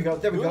go. There we go.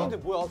 There we 면인데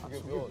go. 뭐야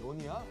그게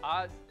면이야?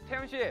 아,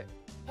 태영 씨.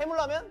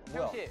 해물라면?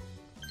 태영 씨.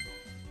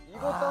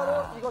 이거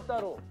따로 이거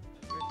따로.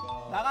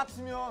 나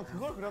같으면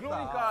그걸 그렸다.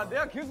 그러니까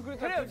내가 계속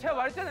그래요. 제가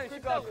말했잖아요.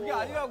 쉽다고. 그게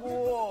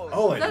아니라고.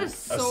 Oh, Is that a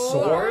a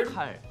sword?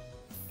 칼.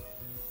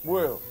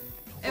 뭐예요?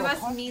 It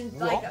must mean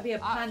like be a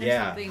pun or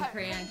Yeah. something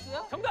Korean.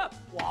 정답.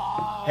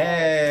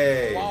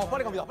 Hey. 와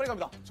빨리 갑니다.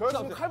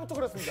 저희는 지금 칼부터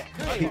그렸습니다.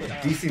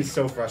 He seems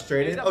so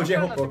frustrated. Oh,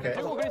 J-Hope, okay.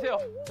 결국 그리세요.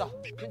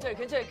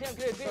 괜찮아 그냥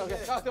그래.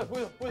 자,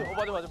 보여줘.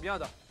 맞아.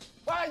 미안하다.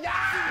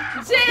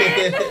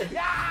 Jin!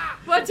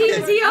 What team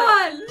is he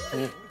on?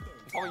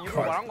 방금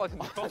일부러 말한 거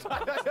같은데.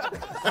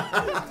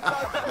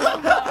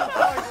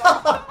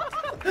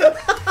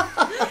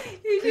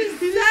 He just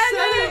said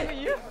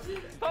it.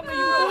 방금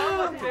일부러 말한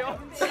거 같은데요.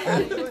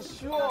 이거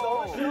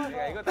쉬워.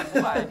 야, 이거 다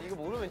그거 알지? 이거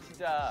모르면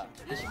진짜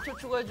 10초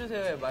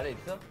추가해주세요. 말에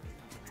있어?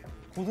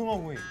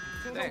 고등어구이.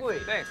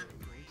 생선구이. 땡.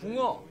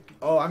 붕어.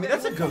 Oh, I mean,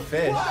 that's a good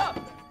fish.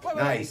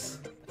 Nice.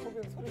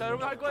 자,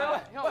 여러분 할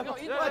거예요. 형,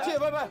 이거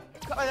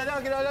빨리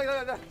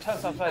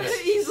빨리. The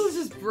easel's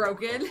just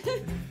broken.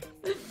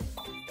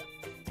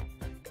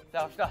 자,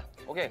 갑시다.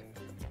 오케이.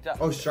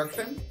 Oh, shark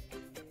fin?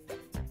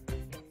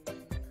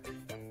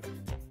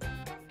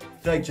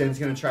 I feel like Jen's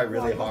gonna try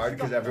really hard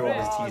because everyone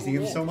was teasing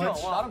him so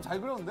much. 나름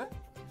잘 그렸는데?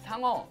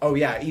 상어. Oh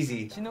yeah,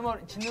 easy.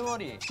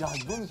 진느머리. 야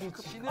이건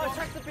진짜.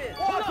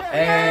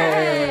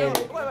 Hey.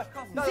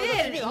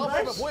 Did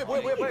English? 뭐해.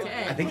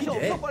 I think he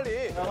did.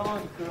 빨리.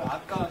 그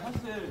아까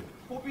사실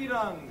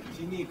호비랑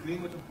진이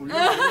그린 거 좀 보려고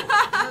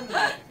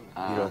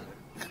이런.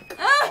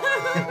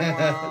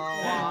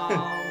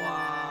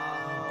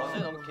 어제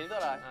너무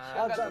길더라.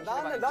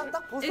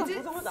 난딱 It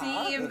didn't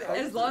seem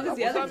as long as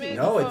the other team.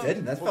 No, it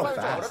didn't. That felt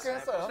어렵게 fast.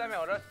 했어요. 그다음에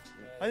어렵.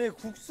 아니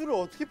국수를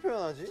어떻게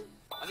표현하지?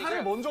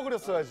 칼을 먼저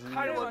그렸어야지.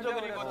 칼을 먼저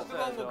그리고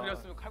뜨거운 거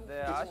그렸으면 칼.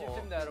 네,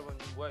 아쉽습니다, 여러분.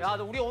 뭐야? 야,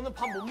 너 우리 오늘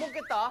밥 못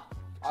먹겠다.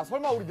 아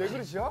설마 우리 네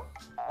그릇이야?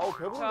 아우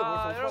배부른데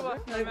벌써.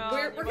 여러분,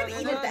 Like, we're gonna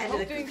eat at the end of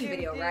the cooking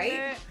video,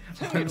 right?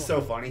 It's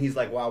so funny. He's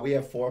like, wow, we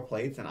have 4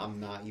 plates and I'm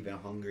not even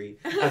hungry.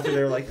 After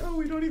they're like, oh,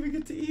 we don't even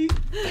get to eat.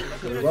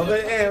 Rub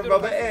it in,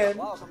 rub it in.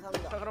 와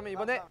감사합니다. 자, 그러면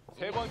이번에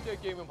세 번째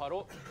게임은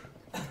바로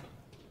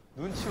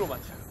눈치로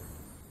맞춰.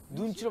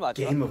 눈치로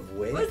맞춰. Game of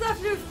What wit. does that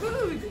have to do with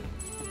food?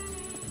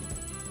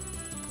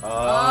 Oh.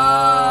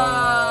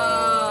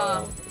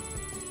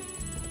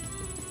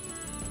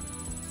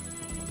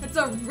 It's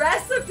a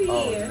recipe.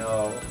 Oh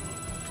no.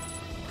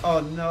 Oh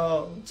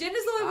no. Jin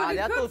is the only one who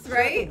내가 또 cooks,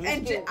 right? 눈치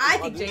And 또- I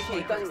think 눈치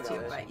JK cooks too,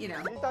 일단이다. but you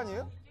know.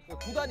 1단이에요?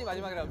 9단이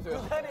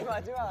마지막이라면서요. 아니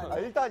마지막. 아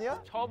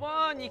 1단이야?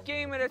 저번 이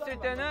게임을 했을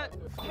때는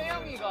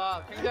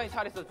태영이가 굉장히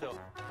잘했었죠.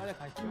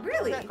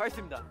 Really?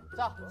 가겠습니다.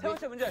 자, 세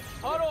번째 문제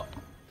바로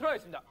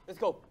들어가겠습니다. Let's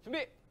go.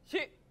 준비,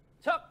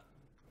 시작!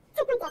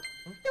 첫 번째,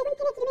 얇은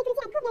핀에 기름을 두르지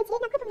않고 멸치를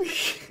넣고 볶는다.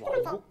 두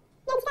번째,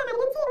 멸치가 많은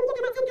치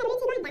온도가만 찬 가루를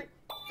제거한다.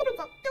 세 번째,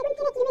 얇은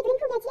핀에 기름을 두른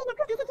후 멸치를 넣고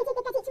아삭해질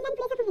때까지 중간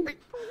불에서 굽는다.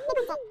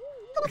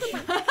 네 번째,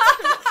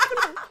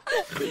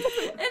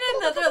 In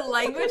another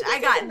language, I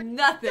got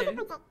nothing.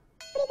 첫 번째,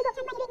 불을 끄고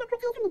견과류를 넣고 잘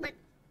섞는다.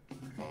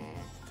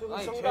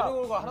 아니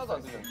재료가 하나도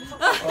안 들려.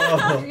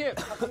 이게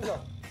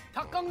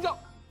닭강정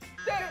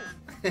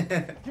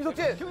땡!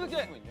 김석진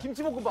김석진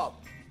김치볶음밥.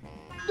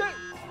 땡!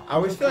 I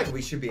always feel like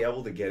we should be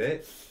able to get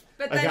it.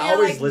 But Like then I you're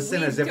always like,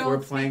 listen we as if we're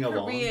don't playing speak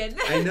along. Korean.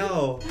 I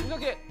know.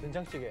 김석진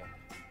된장찌개.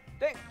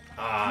 땡!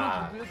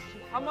 Ah.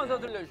 한 번 더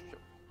들려주십시오.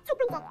 첫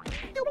번째,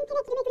 얇은 핀에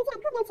기름을 두르지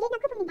않고 멸치를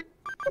넣고 볶는다.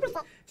 두 번째,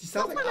 She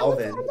sounds like 멸치가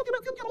많은 치 Alvin. 온도가만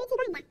찬 가루를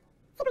제거한다.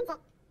 세 번째,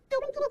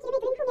 얇은 핀에 기름을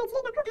두른 후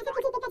멸치를 넣고 아삭해질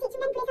때까지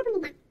중간 불에서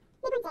굽는다.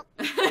 네 번째,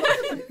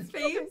 His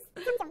face.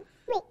 참정,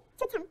 물,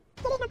 조청,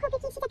 깨를 넣고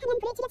끓기 시작하면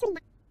불을 줄여 줄인다.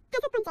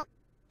 다섯 번째,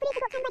 불을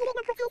끄고 견과류를 넣고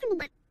잘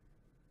섞는다.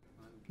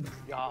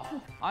 야,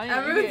 아니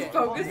Everyone's 이게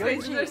focus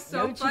faces are so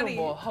멸치로 funny.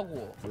 뭐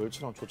하고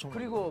멸치랑 조청.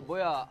 그리고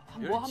뭐야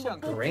한번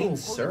Grain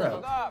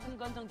syrup.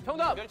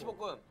 정답!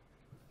 멸치볶음.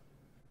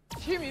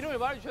 팀 이름을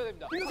말해주셔야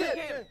됩니다.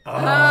 김석진!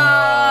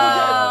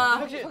 Ah.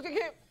 석진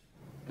팀!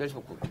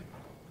 멸치볶음.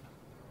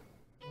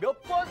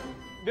 몇 번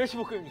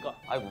멸치볶음입니까?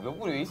 아이고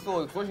명분이 왜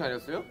있어? 주관식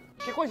아니었어요?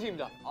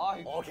 객관식입니다. 아,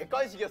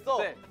 객관식이었어?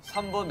 네,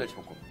 3번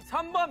멸치볶음.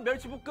 3번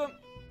멸치볶음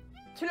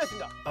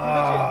틀렸습니다.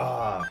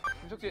 Ah.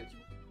 김석진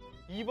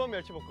 2번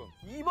멸치볶음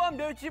 2번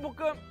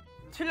멸치볶음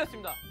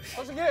틀렸습니다.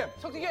 석진김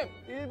석진김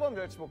 1번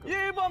멸치볶음.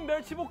 1번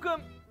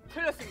멸치볶음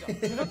틀렸습니다.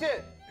 김석진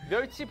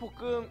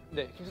멸치볶음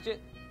네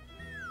김석진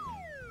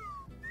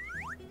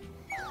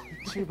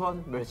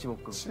 7번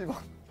멸치볶음. 7번.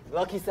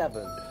 럭키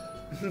세븐.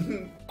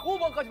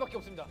 5번까지밖에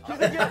없습니다.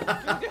 김석진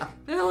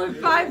There are only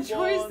 5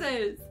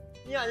 choices.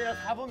 이 아니라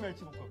 4번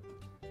멸치볶음.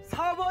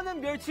 4번은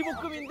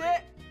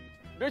멸치볶음인데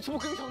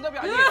멸치볶음이 정답이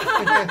아니에요.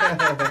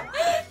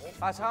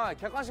 아 잠깐만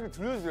객관식을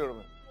들려주세요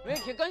여러분. 왜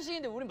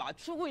객관식인데 우리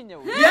맞추고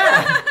있냐고.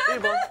 Yeah.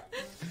 1번.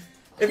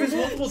 If it's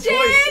multiple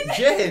choice,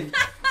 Jin.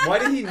 Why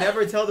did he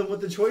never tell them what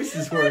the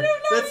choices were?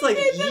 That's like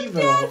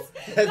evil.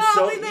 That's Not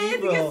so only they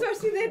had to evil. guess,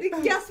 especially they had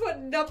to guess what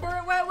number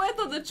it went with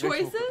or the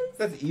choices.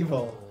 That's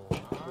evil.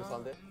 그래서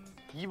안 돼?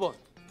 2번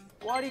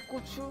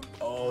꽈리고추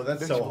Oh,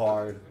 that's so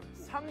hard.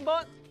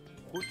 3번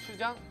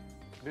고추장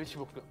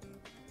멸치볶음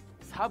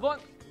 4번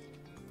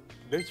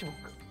멸치볶음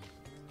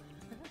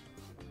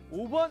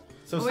 5번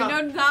So We know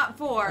some, not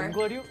 4.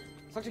 견과류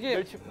석진김.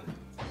 멸치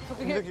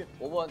석진김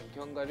 5번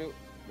견과류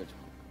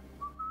멸치볶음.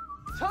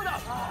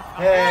 정답!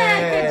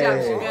 Good job,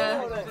 hey. Suga.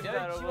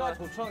 멸치와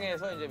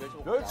조청에서 이제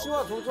멸치볶음.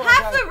 멸치와 조청.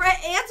 Half the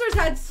answers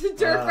had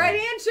stir-fried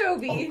Oh,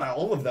 anchovy.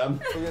 all of them.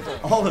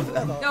 All of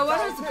them. No,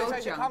 what was 자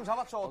이제 감 gochujang?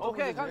 잡았죠. 어떤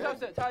오케이 문제인지.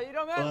 감사합니다. 자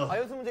이러면 Ugh. 아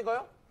연습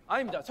문제인가요?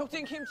 아닙니다.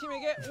 석진 킴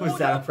팀에게 Was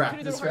that a 5점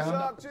practice 드리도록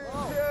하겠습니다. round?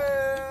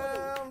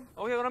 석진팀.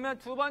 오케이 그러면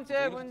두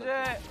번째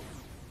문제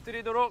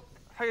드리도록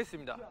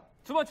하겠습니다.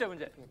 두 번째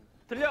문제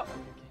들려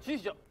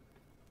주시죠.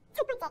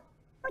 첫 번째,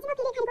 오징어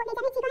피를 가리고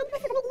내장을 제거한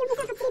후 소금을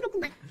이용해서 접시를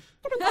벗긴다.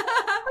 두 번째,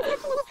 오징어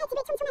피는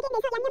살집을 촘촘하게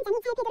내서 양념장이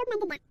잘 배도록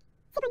만든다.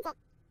 세 번째,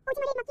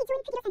 오징어를 먹기 좋은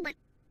크기로 싼다.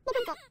 네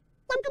번째,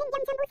 양파는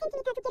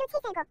 0.5cm 두께로 채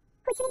썰고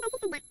고추는 맛을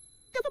싼다.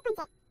 다섯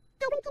번째,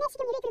 얇은 핀에 식용유를 두고 센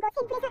불에서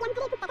양파를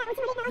굽다가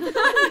오징어를 넣어 볶는다.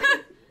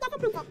 여섯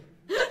번째,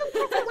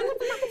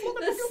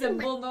 The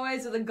cymbal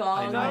noise of the 자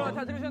gong. 여러분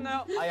다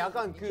들으셨나요? 아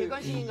약간 그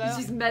객관식인가요?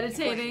 She's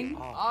meditating.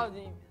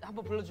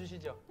 한번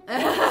불러주시죠.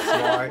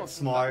 Smart,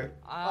 smart.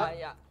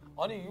 아야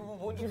아니 이거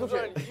뭔지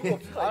김석진. 이유가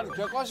없어. 아니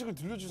객관식을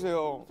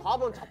들려주세요.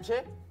 4번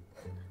잡채?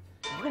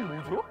 이건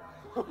뭐죠?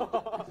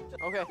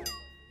 오케이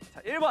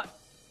자 1번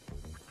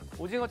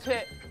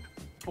오징어채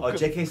Oh, 볶음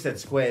JK said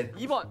squid.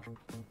 2번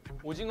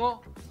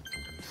오징어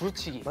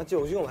두루치기 맞지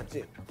오징어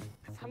맞지?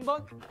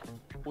 3번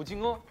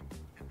오징어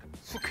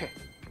숙회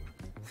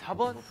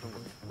 4번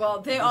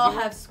Well, they all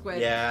have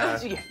squid. Yeah.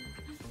 찌개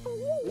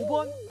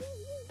 5번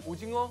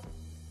오징어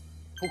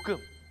볶음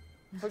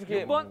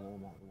석진김.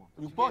 6번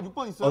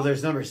 6번 있어요? Oh,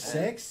 there's number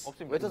 6?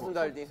 없습니다.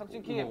 외쳤습니다 알디.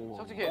 석진킴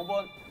석진킴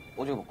 5번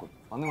오징어 볶음.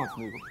 맞는 것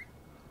같은데 이거?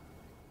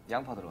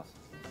 양파 들어갔어.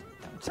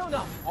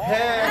 정답.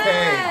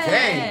 Hey,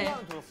 dang.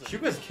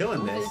 Suga's killing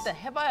근데 this. 일단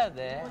해봐야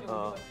돼.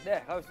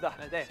 네, 가봅시다.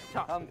 네,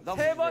 자,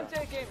 세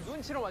번째 게임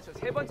눈치로 맞춰.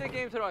 세 번째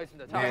게임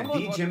들어가겠습니다. 자, Man,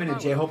 D, Jimin, and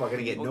J-Hope are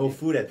gonna get no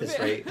food at this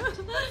rate.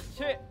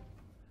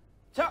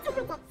 자,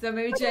 So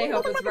maybe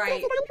J-Hope was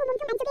right. It's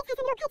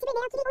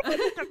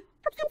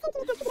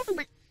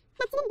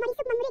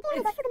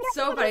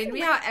so funny to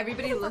me how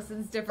everybody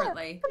listens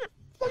differently.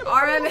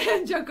 RM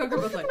and Jungkook are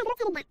both like,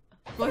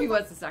 well, he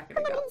was a second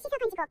ago.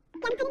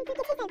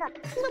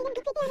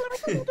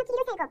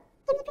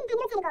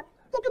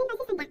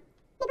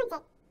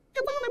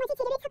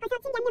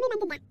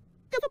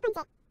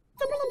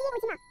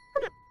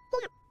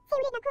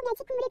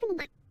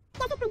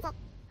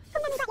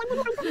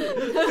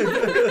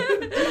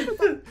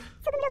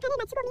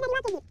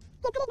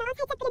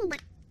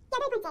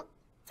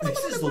 This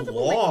is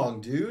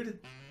long, dude.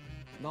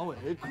 나왜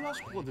엘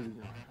클라시코가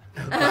들리냐?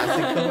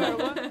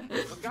 여러분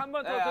이렇게 한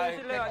번 더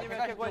들으실래요?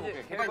 아니면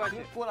개과지? 개과지.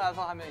 듣고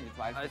나서 하면 이제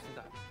좀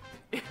알겠습니다.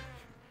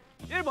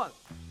 1번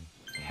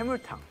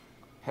해물탕.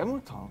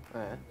 해물탕.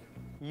 네.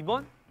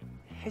 2번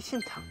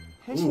해신탕.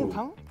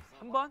 해신탕?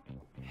 3번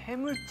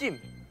해물찜.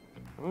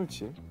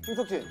 해물찜.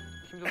 김석진.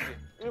 김성진.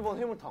 1번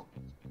해물탕.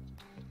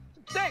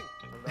 땡!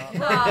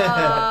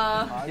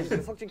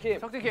 석진킴.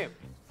 석진킴.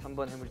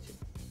 3번 해물찜.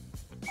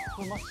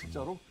 설마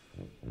진짜로?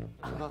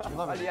 정답.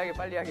 빨리 하게,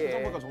 빨리 하게.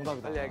 정답보다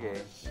정답이다. 빨리 하게.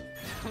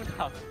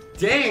 정답.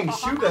 Dang,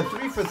 Suga,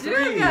 3 for 3.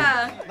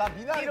 Suga! 나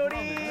미나리 3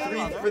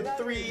 for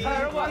 3.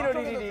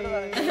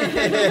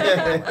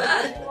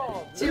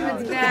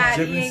 Jimin's mad.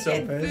 He Jimin's ain't so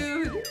getting pissed.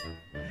 food.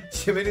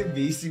 Jimin and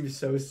V seem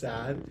so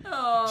sad.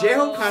 Aw.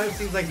 J-Hope kind of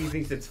seems like he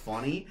thinks it's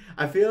funny.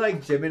 I feel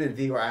like Jimin and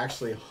V are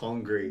actually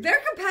hungry.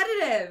 They're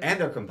competitive. And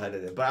they're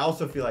competitive, but I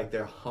also feel like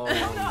they're hungry.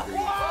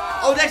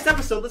 Oh, next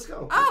episode, let's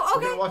go. Oh, We're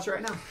okay. gonna watch it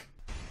right now.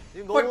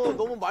 지금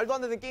너무 말도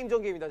안 되는 게임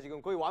전 게임이다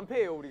지금. 거의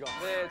완패예요 우리가.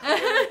 네, 한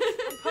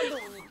판도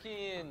못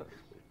이긴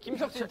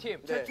김석진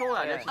팀. 최초는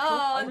아니야.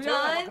 Oh,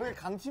 done? 그렇게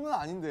강팀은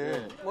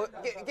아닌데. 뭐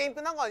게임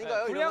끝난 거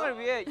아닌가요? 분량을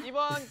위해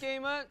이번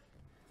게임은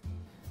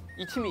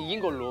이 팀이 이긴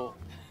걸로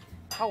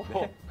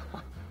하고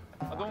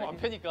너무 안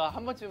패니까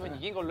한 번쯤은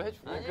이긴 걸로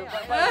해주고.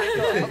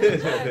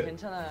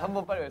 괜찮아요.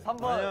 3번 빨리 해.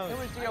 3번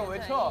해물찜이라고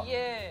외쳐.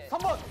 이게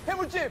 3번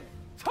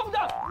해물찜.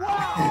 정답!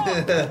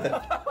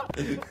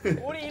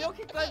 우리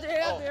이렇게까지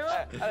해야 돼요?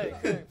 아니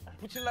그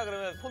붙일라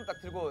그러면 손 딱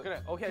들고.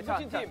 그래, 오케이.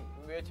 김석진 자, 팀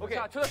외쳐. 오케이,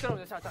 자, 조작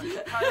들어보세요. 자,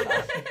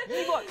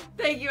 2번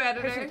Thank you,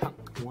 editor. 해신탕.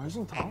 오,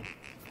 해신탕?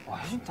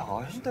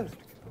 해신탕. 해신탕.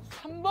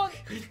 3번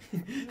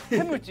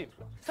해물찜.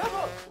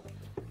 4번.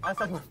 아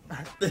 3번.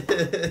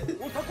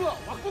 오,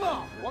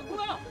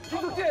 왔구나.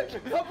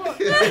 김석진 4번.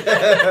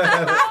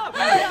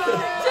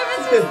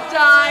 Jimin's just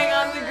dying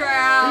on the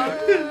ground.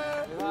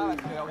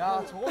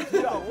 야 저거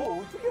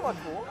들라고 어떻게 맞춰?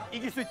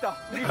 이길 수 있다.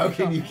 How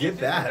can you get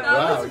that? That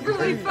Wow. was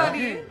really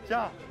funny.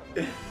 자,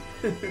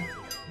 Do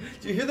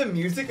you hear the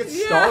music? It's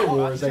Star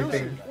Wars, I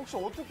think. 혹시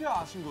어떻게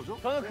아신 거죠?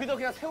 저는 그저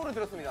그냥 새우로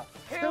들었습니다.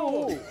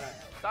 새우.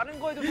 다른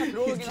거에도 다 He's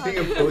들어오긴 doing a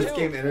하는데.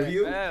 post-game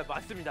interview. 네,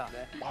 맞습니다. 자,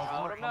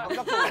 그러면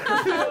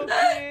감각적으로.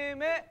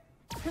 팀의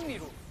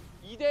승리로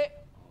 2대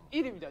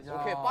 1입니다.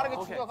 오케이 빠르게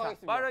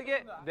추격하겠습니다.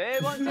 빠르게 네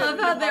번째. I love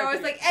how they're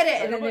always like,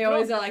 edit, and then they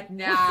always are like,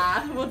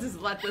 nah, we'll just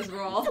let this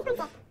roll.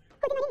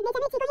 고등어는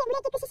내장을 제거해 물에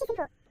깨끗이 씻은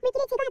후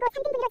물기를 제거하고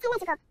 3등분으로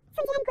잘라주고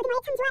손질한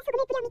고등어에 청주와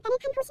소금을 뿌려 밑간에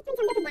한 90분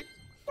정도 둔다.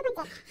 두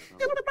번째,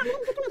 단호박과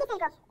물은 두툼하게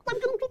썰고 양파는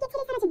굵게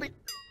채를 썰어준다.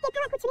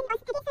 대파와 고추는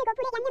어슷하게 썰고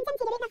불에 양념장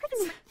재료를 넣고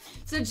섞는다.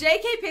 So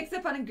JK picks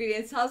up on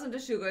ingredients, tells them to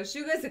Suga.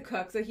 Suga's a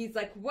cook, so he's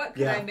like, what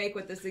could I Yeah. make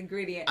with this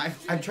ingredient? I'm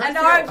trying And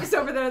to I'm figure just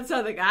over there and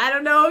sound like, I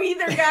don't know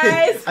either,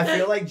 guys. I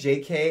feel like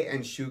JK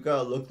and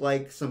Shuka look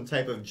like some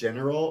type of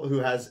general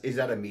who is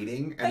at a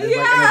meeting and then like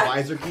an Yeah.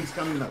 advisor keeps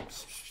coming like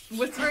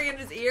Whispering in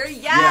his ear,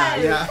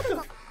 yeah, yes. yeah.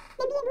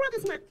 냄비에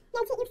무화과시나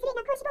멸치 육수를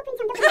넣고 15분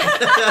정도 끓인다.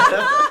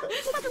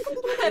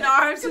 And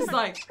Arm's just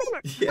like, 고등어,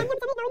 Yeah.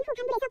 양념장을 넣은 후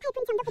강불에서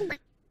 8분 정도 끓인다.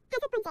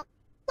 다섯 번째,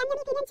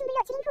 양념이 되면 진물로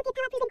줄인 후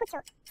대파와 붉은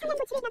고추,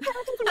 청양고추를 넣고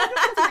 5분 정도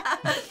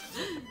끓여준다.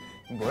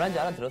 뭐란지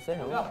알아들었어요,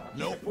 형?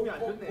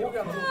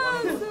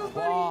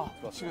 와,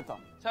 미치겠다.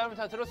 자, 여러분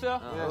다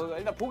들었어요?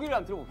 일단 보기를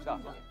한번 들어봅시다.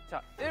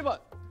 자, 1번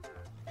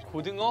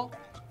고등어.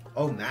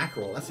 Oh,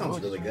 mackerel. That sounds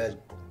really good.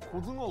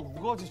 고등어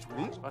우거지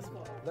조림?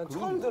 맞습니다. 난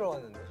처음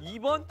들어봤는데.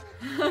 2번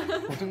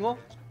고등어.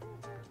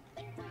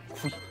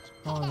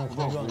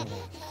 고등어.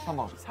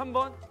 3번.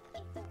 3번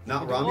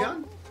Not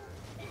ramyeon?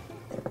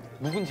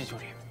 묵은지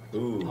조림.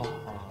 Ooh.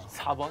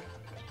 4번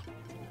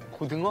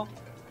고등어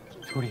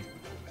조림.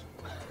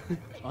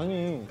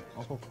 아니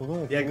아까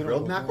고등어 Yeah,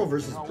 grilled mackerel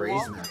versus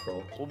braised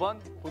mackerel. 5번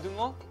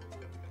고등어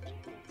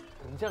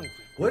된장구이.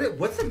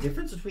 What's the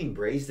difference between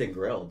braised and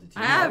grilled? Do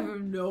I you have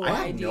know? no I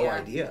have idea. no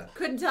idea.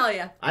 Couldn't tell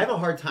you. I have a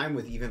hard time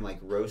with even like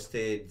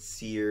roasted,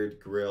 seared,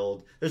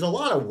 grilled. There's a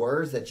lot of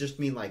words that just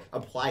mean like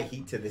apply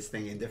heat to this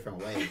thing in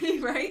different ways.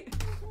 Right?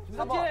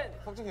 김석진.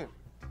 석진님.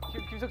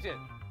 김석진.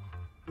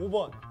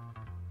 5번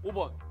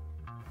 5번.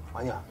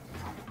 아니야.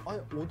 아니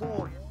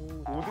오등어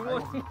고등어는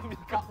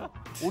뭡니까?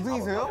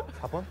 5등이세요?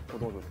 4번?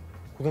 고등어 조림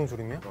고등어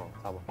조림이요?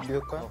 4번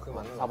믿을까요?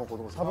 4번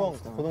고등어.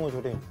 4번 고등어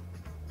조림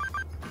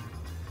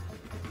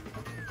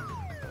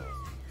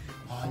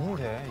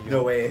아닌데. 이게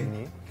No way.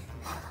 아니니?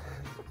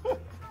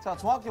 자,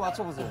 정확히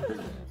맞춰보세요.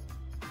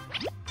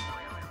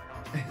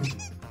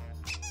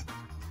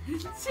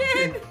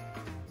 진.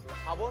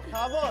 4번?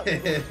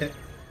 4번.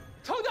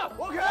 정답. He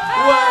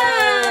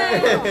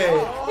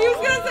was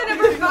gonna say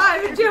number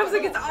 5, and Jim was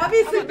like, it's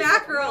obviously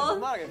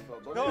mackerel.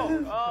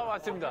 형, 아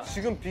맞습니다.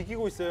 지금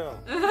비기고 있어요.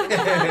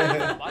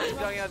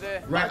 긴장해야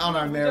돼. Right on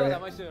our 문제가 merit.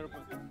 남아 있어요,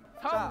 여러분.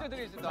 다음 문제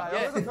드리겠습니다.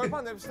 자, 여기서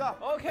결판 냅시다.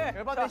 오케이.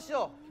 결판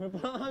내시죠.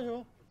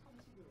 불편하죠.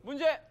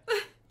 문제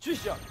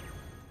주시죠.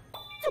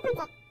 첫 번째.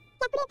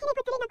 약불에 캔에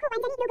버터를 넣고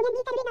완전히 녹으면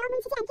밀가루를 넣어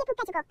뭉치지 않게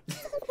볶아주고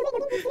치킨스프에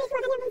녹인 비스를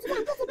투하하며 뭉치지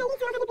않게 지발리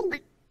들어가게 끓인다.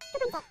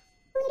 두 번째.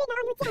 우유를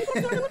넣어 묻지 않도록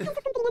들어가면 한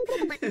스푼 끓이면 불을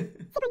끈다.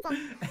 세 번째.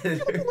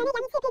 스파게티 면의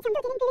양이 3배 정도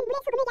되는 끓는 물에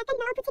소금을 약간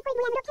넣어 부치골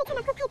모양으로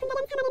펼쳐놓고 팔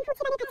분자는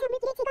사마는 후추만에 받쳐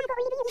물기를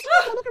제거하고 올리브 유리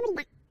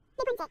스프에 버무린다.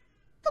 네 번째.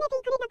 캔에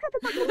베이컨을 넣고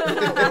볶아 불을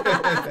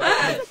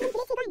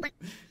제거한다.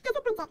 다섯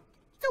번째.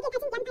 잘게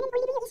다진 양파는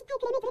올리브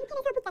 28g을 들은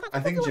캔에서 붓다가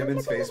I think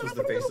Jimin's face was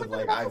the face of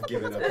like, I've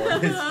given up on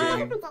this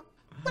game.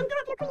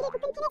 양파와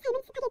브로콜리를 볶은 캔에 삶은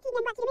스파게티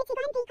면과 기름을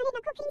제거한 베이컨을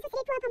넣고 크림 소스를 부어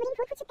버무린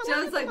후 후춧가루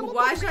John's like,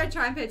 why should I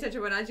try and pay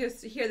attention when I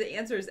just hear the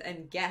answers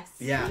and guess?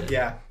 Yeah,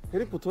 yeah.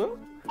 해리포터요?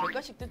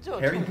 100가씩 듣죠?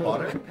 Harry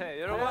Potter? 네, 아,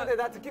 여러분. 근데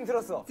나 듣긴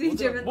들었어. See,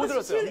 Jim, 뭐 let's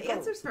just hear 들었어요? the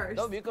answers first.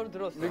 나 밀가루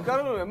들었어.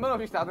 밀가루는 웬만한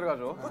음식 다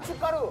들어가죠.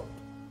 후춧가루.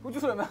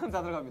 후추도 웬만하면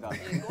다 들어갑니다.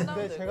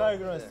 근데 제가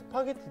알기로는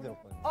스파게티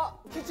들었거든요. 아,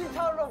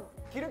 키친타올로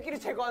기름기를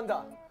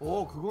제거한다.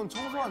 오, 그건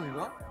청소하는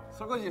거야?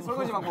 설거지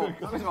방법.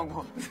 설거지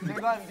방법.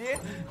 제거한 뒤에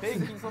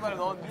베이킹 소다를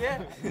넣은 뒤에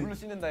물로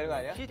씻는다 이거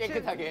아니야?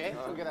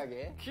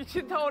 깨끗하게.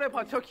 키친 타월에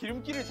받쳐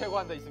기름기를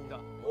제거한다 있습니다.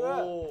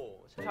 오.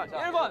 자,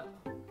 1번.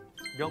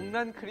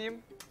 명란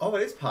크림. Oh,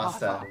 it is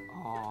pasta.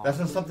 That's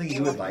not something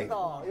you would like.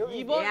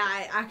 2번. Yeah,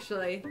 I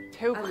actually,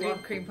 새우 I 크림.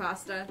 love cream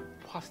pasta.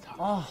 파스타.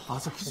 아,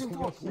 맞아.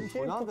 키친타워 너무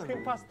전화한다.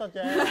 크림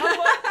파스타제.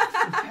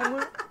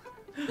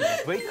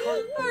 베이컨.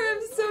 Oh,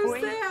 I'm so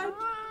sad.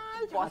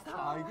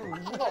 아, 이거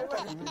의미가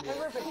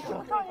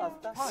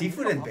없다.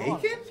 Seafood and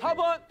bacon?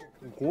 4번.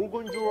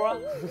 고건조라.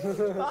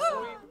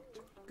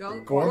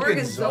 Gorgonzola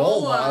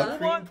Gorgonzola.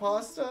 cream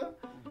pasta?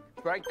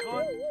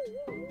 베이컨.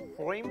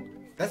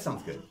 크림. That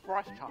sounds good.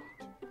 파스타.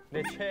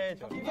 내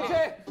최애죠.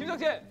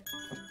 김석재.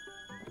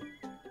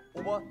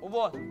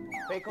 5번.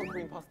 베이컨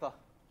크림 파스타.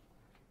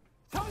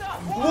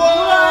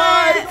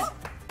 What?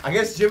 I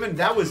guess Jimin,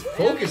 that was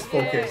focus.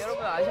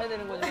 여러분 아셔야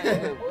되는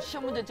거는 그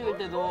시험 문제 찍을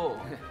때도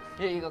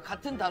이거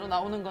같은 단어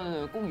나오는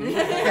거는 꼭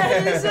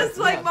유의해야 It's just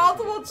like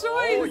multiple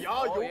choice.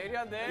 야, 이거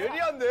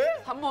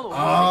예리한데? 3번 5번.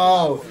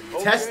 Oh,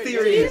 test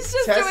theory. He's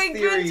just Test doing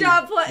theory. good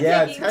job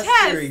Yeah, taking test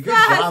tests. theory. Good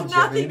That job, has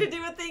nothing to Jimin.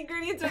 do with the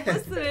ingredients or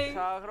listening.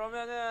 자,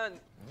 그러면은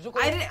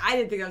I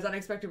didn't think that was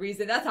unexpected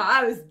reason. That's how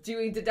I was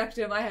doing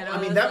deduction in my head. I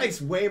mean, was that like, makes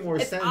way more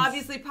it's sense.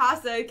 obviously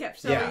pasta. It kept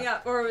showing Yeah.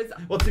 up, or it was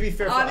Well, to be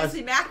fair, for us,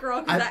 obviously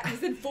mackerel because I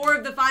said 4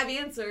 of the 5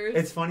 answers.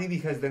 it's funny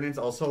because then it's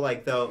also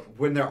like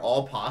when they're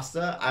all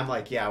pasta, I'm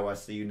like, yeah,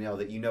 Wesley, you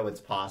nailed it. You know it's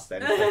pasta.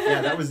 And it's like,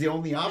 yeah, that was the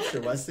only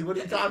option, Wesley. What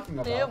are you talking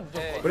about?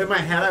 But in my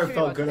head, I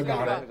felt good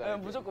about it.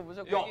 무조건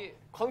여기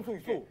가능성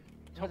있어.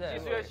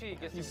 이수열 씨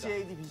있겠습니다.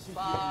 BCAD,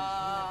 BCAD.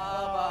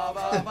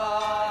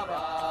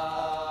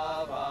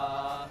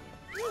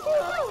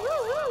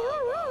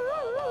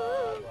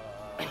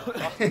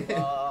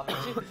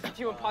 이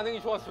팀은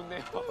반응이 좋아서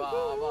좋네요.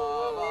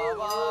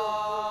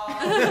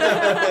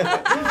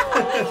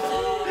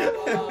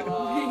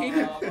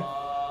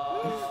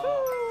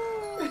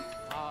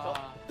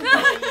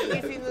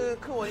 이길 수 있는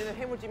큰 원인은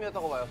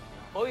해물찜이었다고 봐요.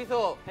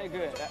 거기서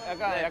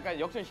약간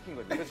역전시킨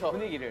거지. 그렇죠.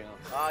 분위기를.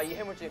 아, 이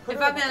해물찜. If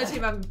I'm the other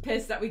team, I'm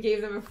pissed that we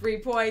gave them a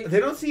free point. They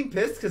don't seem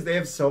pissed because they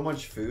have so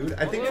much food.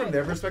 I think from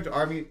their perspective,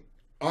 RM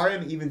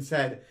even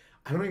said,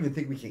 I don't even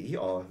think we can eat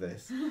all of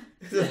this.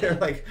 So they're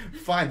like,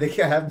 fine, they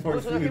can have more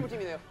저녁 food.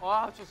 해물찜이네요.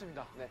 와,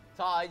 좋습니다. 네.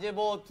 자, 이제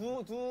뭐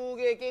두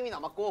개의 게임이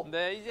남았고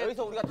네, 이제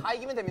여기서 우리가 다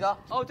이기면 됩니다.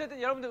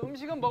 어쨌든 여러분들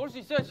음식은 먹을 수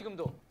있어요,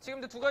 지금도.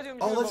 지금도 2가지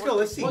음식을 Oh, let's go.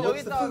 Let's see. 전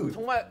What's the 여기다 food?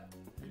 정말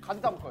가득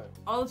담을 거예요.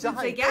 All since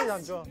they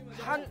guessed.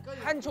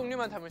 한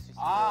종류만 담을 수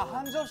있어요.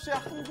 한 접시에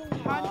한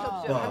종류. 한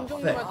접시에 한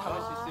종류만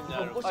담을 수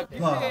있습니다. 여러분.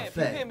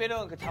 뷔페의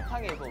매력은 그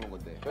자판기에서 오는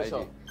건데. 그렇죠.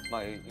 알지?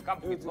 막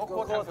깜빡이 넣고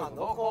그거 다 다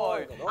넣고.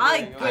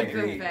 I like I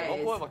good agree.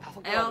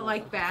 buffets. I don't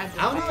like bad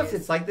I don't know if buffets.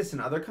 it's like this in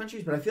other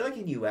countries, but I feel like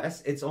in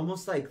US, it's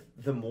almost like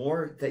the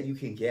more that you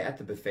can get at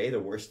the buffet, the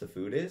worse the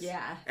food is.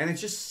 Yeah. And it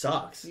just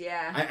sucks.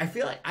 Yeah. I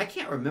feel like I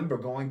can't remember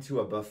going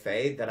to a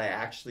buffet that I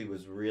actually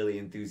was really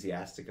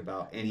enthusiastic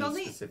about any The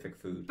only specific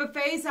food.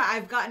 Buffets that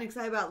I've gotten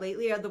excited about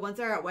lately are the ones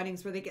that are at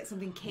weddings where they get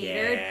something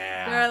catered.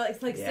 Yeah. They're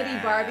like city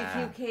Yeah.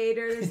 barbecue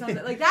catered or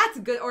something. Like that's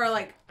good. Or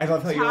like I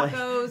love how you're like,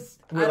 tacos.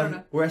 I we're, don't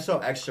know. we're so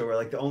extra. We're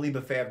like the only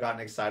buffet I've gotten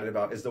excited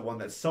about is the one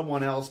that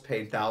someone else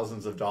paid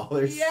thousands of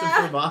dollars Yeah.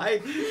 to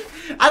provide.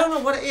 I don't know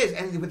what it is,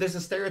 but there's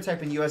a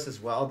stereotype in US as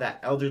well that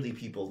elderly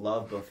people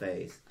love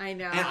buffets. I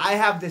know. And I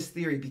have this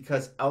theory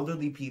because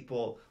elderly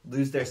people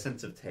lose their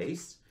sense of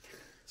taste.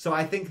 So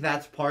I think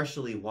that's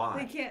partially They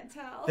why. can't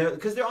tell.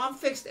 Because they're on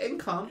fixed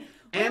income.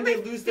 And they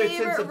lose their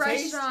sense of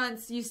taste.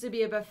 Restaurants used to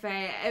be a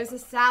buffet. It was a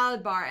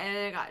salad bar, and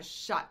it got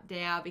shut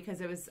down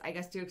because it was, I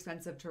guess, too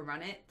expensive to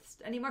run it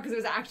anymore. Because it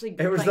was actually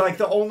it was like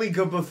the only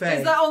good buffet. It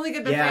was the only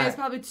good buffet. Yeah. It was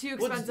probably too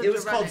expensive to run it. It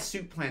was called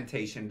Soup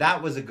Plantation.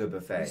 That was a good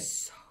buffet.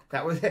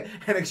 That was it,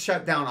 and it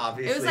shut down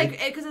obviously. It was like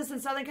because it's in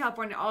Southern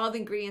California. All the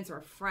ingredients were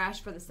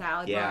fresh for the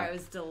salad bar. It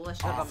was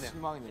delicious.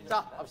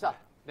 자, 갑시다.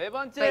 네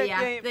번째 But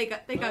yeah, 게임.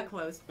 they got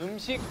closed.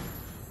 음식.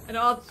 And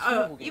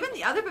even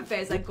the other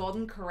buffets like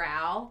Golden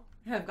Corral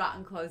have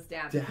gotten closed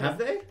down. Have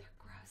they? They're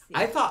gross. Yeah.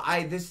 I thought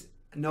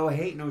no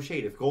hate, no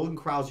shade. If Golden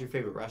Corral's your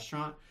favorite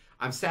restaurant,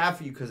 I'm sad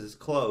for you because it's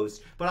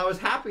closed. But I was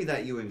happy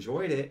that you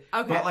enjoyed it.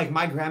 Okay. But like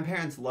my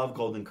grandparents love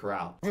Golden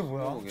Corral. 20 food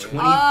questions.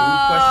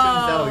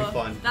 Oh, That'll be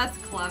fun. That's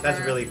clever.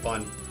 That's really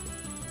fun.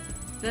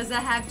 Does it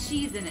have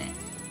cheese in it?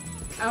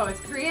 Oh,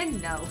 it's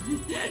Korean? No.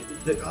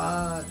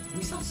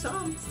 We saw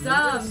some. It's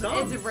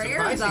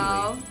rare surprisingly.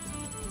 though.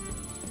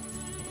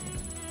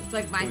 It's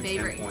like my Ooh, 10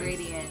 favorite points.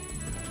 ingredient.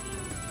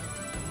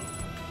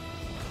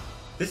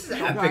 This is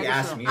epic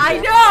ass music. I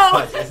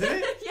know! Isn't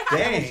it? Yeah.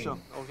 Dang.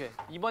 오케이.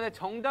 이번에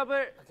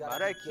정답을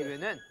말할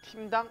기회는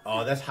팀당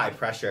Oh, that's high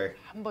pressure.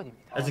 한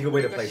번입니다. That's a good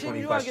way to play 20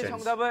 신중하게 questions.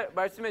 정답을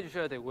말씀해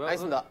주셔야 되고요.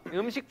 알겠습니다.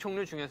 음식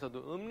종류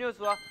중에서도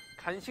음료수와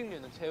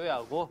간식류는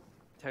제외하고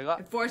제가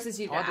It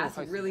forces you to 정하도록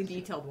ask really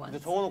detailed ones.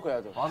 적어놓고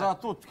해야죠. 맞아,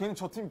 또 괜히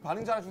저 팀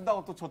반응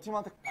잘해준다고 또 저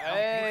팀한테.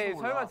 에이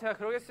설마 제가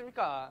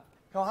그러겠습니까?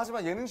 형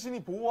하지만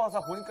예능신이 보호하사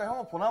보니까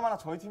형은 보나마나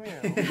저희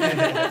팀이에요.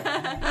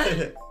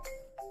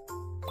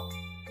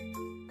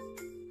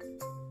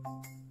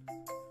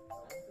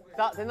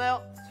 자,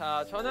 됐나요?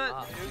 자 저는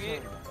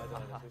여기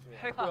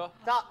했고요.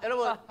 자,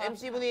 여러분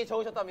MC분이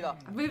적으셨답니다.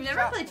 We've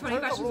never played 20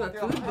 questions with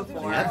food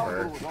before.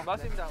 Never.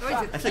 맞습니다.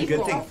 That's a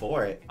good thing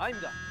for it.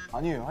 아닙니다.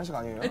 아니에요, 한식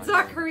아니에요. It's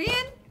not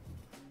Korean?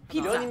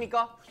 Pizza.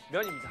 면입니까?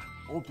 면입니다.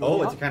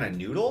 Oh, it's a kind of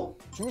noodle?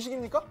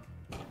 중식입니까?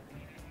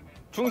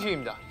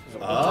 중식입니다.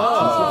 Oh.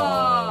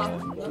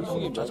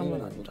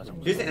 짜장면 아니고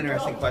짜장면. Here's an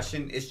interesting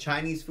question. Is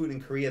Chinese food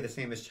in Korea the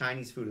same as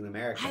Chinese food in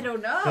America? I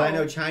don't know. Because I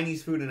know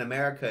Chinese food in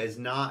America is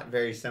not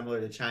very similar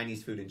to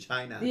Chinese food in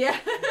China. Yeah.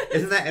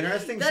 Isn't that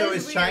interesting? That so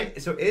is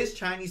is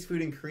Chinese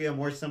food in Korea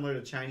more similar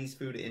to Chinese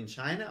food in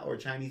China or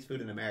Chinese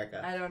food in America?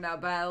 I don't know,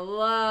 but I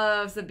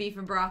love some beef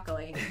and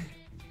broccoli.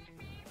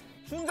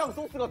 춘장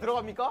소스가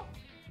들어갑니까?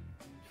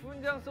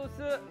 춘장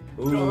소스.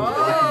 Ooh,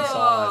 different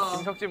sauce.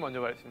 김석진 먼저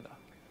말했습니다.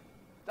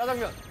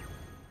 짜장면.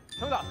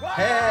 정답.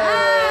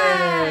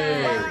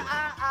 Hey!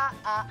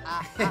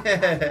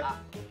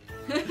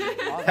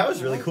 That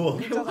was really cool.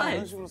 짜장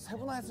이런 식으로 세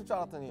분나 했을 줄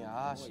알았더니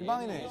아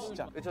실망이네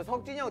진짜. 저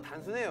석진이 형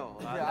단순해요.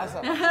 네,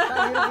 알았어.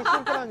 딱 이렇게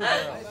심플한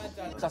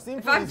거예요. 자, 심플.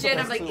 If I'm Jen,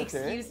 I'm like,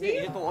 excuse me?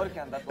 이제 또 어렵게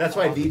한다. That's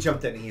why V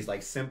jumped in and he's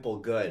like,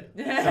 simple, good.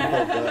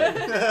 Simple,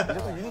 good. 이제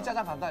또 유니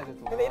짜장 간다 이제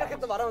또. 근데 이렇게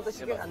또 말하면 또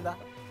쉽게 간다.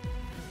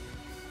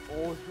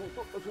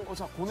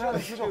 자, 고뇌하는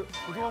표정.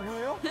 고등어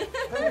부위요?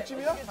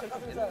 해물찜이야?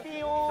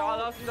 자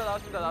나왔습니다.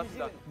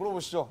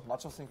 물어보시죠.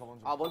 맞췄으니까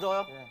먼저. 아,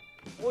 먼저요? 예.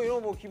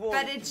 이런 뭐 기본.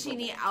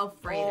 Fettuccine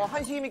Alfredo.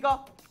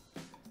 한식입니까?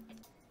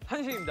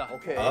 한식입니다.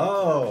 오케이.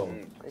 Oh.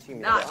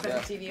 한식입니다. Not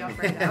fettuccine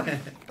Alfredo.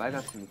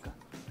 빨갛습니까?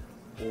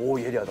 오,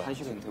 예리하다.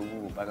 한식은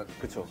대부분 빨갛.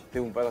 그쵸.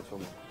 대부분 빨갛죠.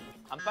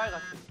 안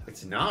빨갛습니다.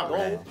 It's not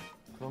red.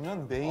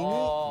 그러면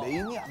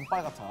메인이 안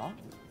빨갛다.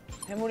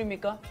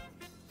 해물입니까?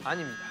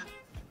 아닙니다.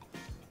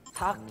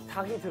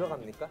 닭이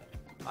들어갑니까?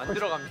 안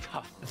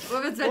들어갑니다.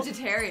 What if it's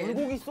vegetarian?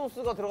 불고기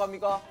소스가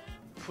들어갑니까?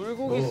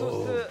 불고기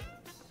소스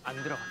안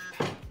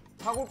들어갑니다.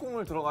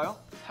 사골국물 들어가요?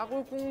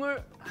 사골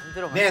국물 안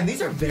들어갑니다. Man,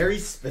 these are very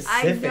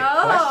specific know.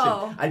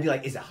 questions. I'd be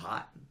like, is it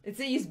hot? It's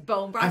a use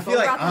bone broth. I feel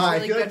Bone like, broth is I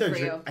really feel like good they're,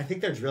 for you. I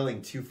think they're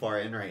drilling too far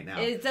in right now.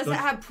 It doesn't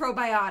Those- have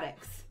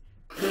probiotics.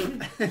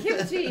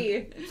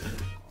 Kimchi.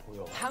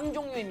 탕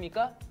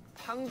종류입니까?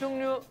 탕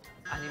종류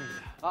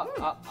아닙니다.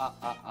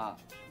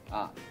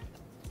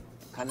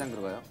 간장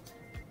들어가요?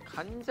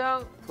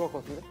 간장 들어갈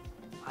것 같은데?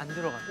 안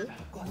들어갑니다.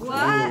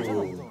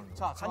 What?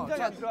 자,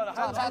 간장이 안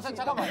들어가나?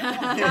 잠깐만.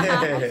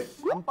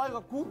 안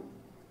빨갛고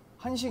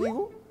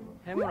한식이고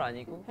해물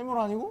아니고? 해물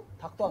아니고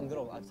닭도 안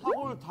들어가.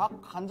 사골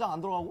닭 간장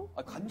안 들어가고?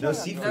 아, 간장이 No 안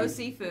seafood. No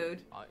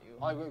seafood.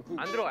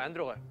 안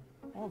들어가요.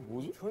 아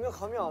뭐지? 전혀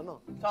감이 안 와.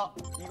 자,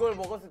 이걸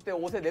먹었을 때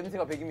옷에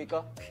냄새가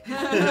배깁니까?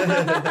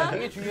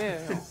 되게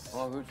중요해요.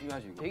 그거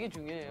중요하지 이거. 되게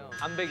중요해요.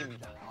 안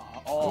백입니다.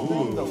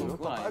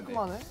 그건 아닌데.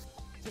 깔끔하네.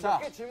 자,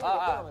 질문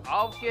몇 개나 많지?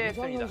 9개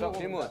했습니다.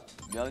 질문.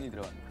 면이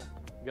들어갑니까?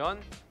 면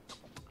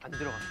안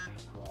들어갑니다.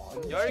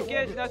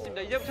 10개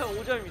지났습니다.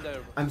 이제부터는 5점입니다,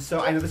 여러분. I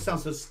know this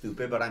sounds so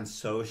stupid, but I'm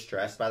so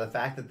stressed by the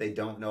fact that they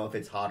don't know if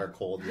it's hot or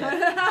cold yet.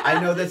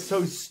 I know that's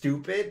so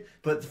stupid,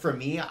 but for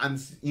me, I'm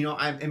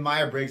in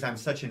Maya Briggs, I'm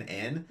such an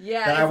N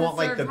Yeah, that I is it want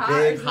like the served hot big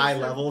or is it high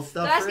served- level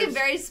stuff. They're asking first.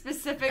 very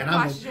specific And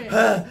I'm questions.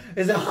 like,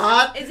 is it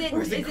hot? Is it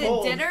or is it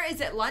cold? dinner? Is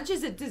it lunch?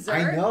 Is it dessert?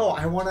 I know.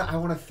 I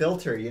wanna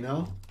filter, you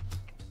know.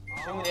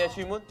 질문이에요,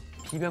 질문?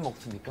 비벼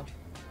먹습니까?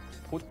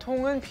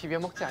 보통은 비벼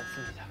먹지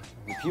않습니다.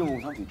 비벼 먹는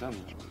사람도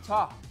있다는 거죠.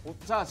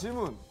 자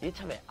질문. 이게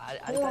참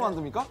콩으로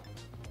만듭니까?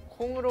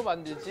 콩으로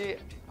만들지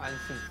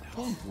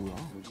않습니다. 뭐야?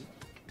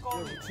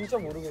 진짜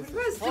모르겠어.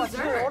 Who's 진짜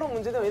dessert? 어려운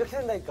문제 되면 이렇게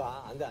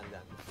된다니까. 안 돼.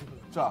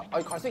 자,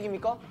 아니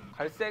갈색입니까?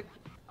 갈색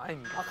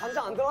아닙니다. 아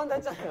간장 안 들어간다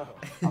했잖아요.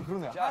 아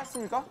그러네.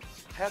 하얗습니까?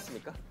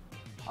 하얗습니까?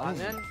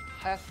 안은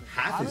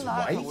하얗습니다. Half is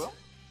white.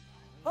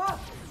 아!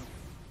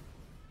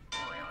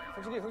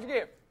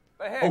 성식이.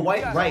 Oh,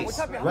 white rice.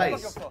 어차피 한 Rice.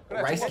 번밖에 없어. 그래,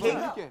 Rice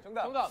정답. cake?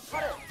 정답. 정답.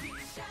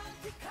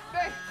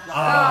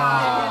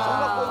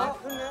 Ah.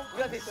 그렇네.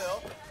 우리한테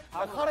있어요.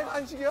 아, 카레가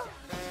한식이야?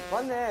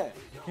 맞네.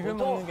 비벼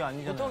먹는 게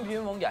아니잖아. 보통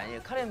비벼 먹는 게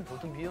아니에요. 카레는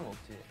보통 비벼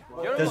먹지.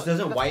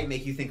 Doesn't white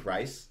make you think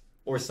rice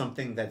or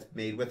something that's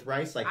made with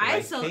rice, like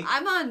rice cake?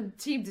 I'm on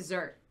team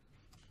dessert.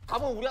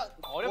 밥은 우리가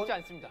어렵지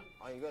않습니다.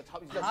 아 이거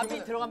진짜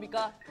밥이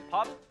들어갑니까?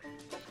 밥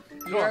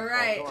You're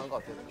right. 들어간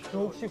것 같아요.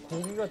 혹시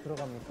고기가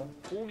들어갑니까?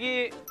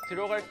 고기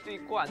들어갈 수도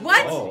있고 안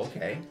What? Oh,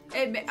 okay.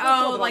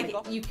 Like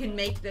you can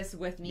make this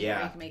with meat, or you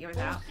Yeah. can make it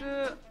without.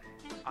 소스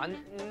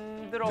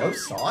안 들어. No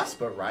sauce,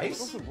 but rice?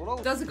 소스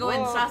뭐라고? Doesn't go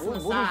in sauce on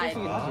the side.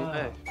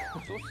 네.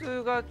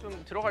 소스가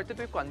좀 들어갈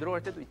때도 있고 안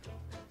들어갈 때도 있죠.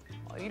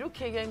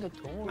 이렇게 얘기하니까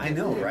너무. I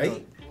know,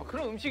 right?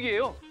 그런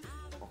음식이에요.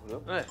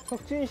 그래요? 네.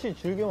 석진 씨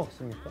즐겨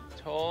먹습니까?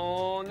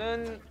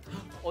 저는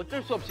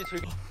어쩔 수 없이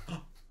즐겨.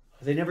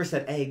 They never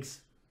said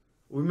eggs.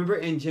 Remember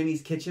in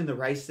Jenny's kitchen, the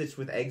rice sits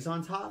with eggs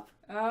on top?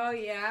 Oh Do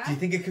yeah, you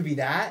think it could be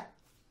that?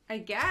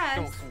 I guess.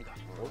 먹습니다.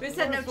 We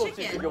said no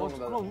chicken.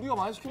 그럼 우리가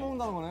많이 시켜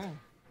먹는다는 거네.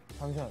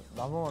 잠시만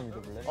나만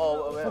믿어볼래?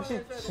 왜?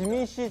 혹시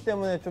지민 씨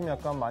때문에 좀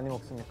약간 많이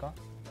먹습니까?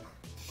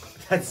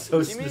 That's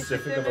so 지민 씨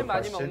specific of 때문에 a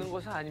많이 question. 먹는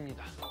것은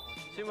아닙니다.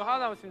 질문 하나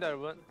남았습니다,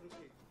 여러분.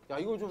 야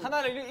이거 좀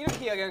하나를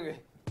이렇게 이야기하는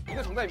게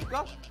이거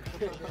정답입니까?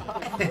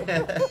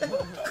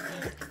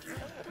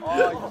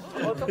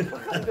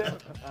 어떡한데?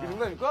 이거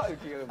정답입니까?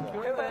 이렇게 얘기하는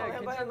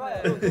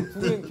거야.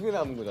 두개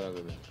남은 거잖아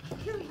그러면.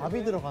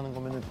 밥이 들어가는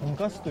거면은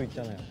돈가스도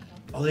있잖아요.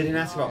 Oh, they didn't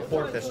ask about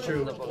pork. That's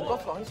true.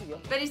 돈가스가 한식이야?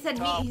 But he said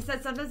meat. He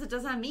said sometimes it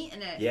doesn't have meat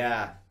in it.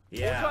 Yeah, 5초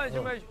yeah. 안에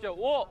질문해 주십시오.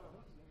 5,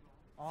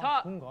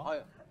 4,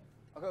 뭔가?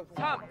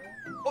 3.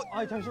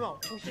 아 잠시만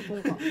혹시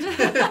돈가?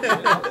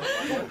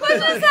 What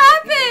just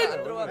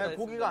happened?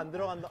 고기가 안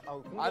들어간다.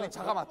 아니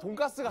잠깐만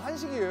돈가스가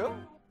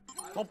한식이에요?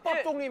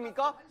 덮밥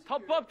종류입니까?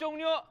 덮밥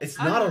종류. It's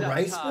not a 아닙니다.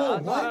 rice 자, bowl?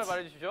 정답을 What?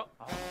 말해주시죠.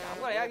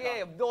 아무거나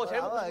이야기해. 너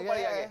제일 먹고 싶은 거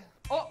빨리 이야기해.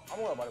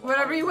 아무거나 말해봐.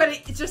 Whatever you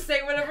want to just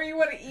say. Whatever you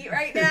want to eat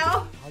right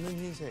now. 반은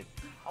흰색.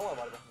 아무거나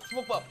말해봐.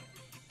 주먹밥.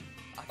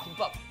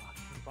 김밥.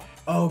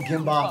 Oh,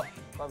 gimbap.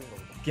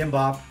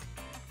 Gimbap.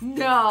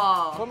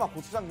 No. 설마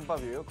고추장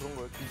김밥이에요? 그런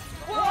거예요?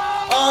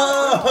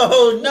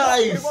 Oh,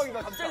 nice.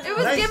 대박이다 진짜. It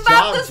was Nice gimbap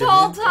job, this Jimin.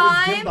 whole It was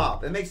time.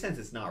 gimbap. It makes sense.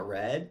 It's not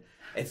red.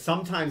 It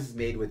sometimes is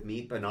made with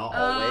meat, but not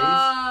always.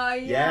 Oh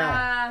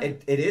yeah.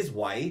 It is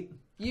white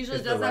Usually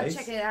Is it doesn't the have rice?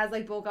 chicken. It has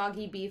like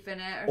bulgogi beef in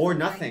it. or something.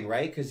 nothing,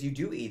 right? Because you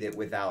do eat it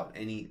without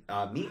any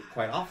meat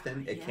quite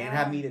often. It can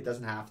have meat. It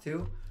doesn't have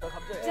to.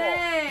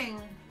 Dang.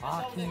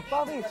 아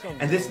김밥이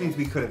있었네. And this means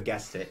we could have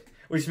guessed it,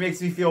 which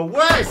makes me feel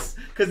worse.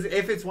 Because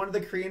if it's one of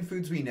the Korean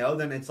foods we know,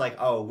 then it's like,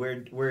 oh,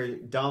 we're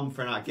dumb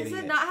for not Does getting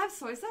it it. not have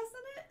soy sauce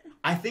in it?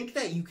 I think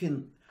that you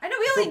can. I know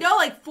we only know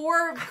like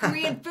 4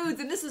 Korean foods,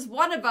 and this is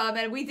one of them,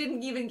 and we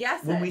didn't even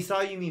guess When it. we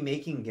saw Yumi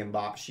making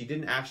gimbap, she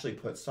didn't actually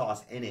put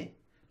sauce in it.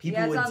 People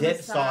Yeah, it's would on the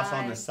dip sauce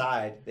on the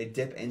side. side. They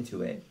dip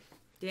into it.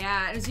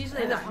 Yeah, it was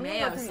usually the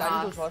mayo 난이도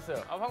sauce.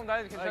 좋았어요. 방금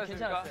나이 괜찮으십니까?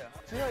 괜찮았어요.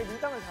 진영이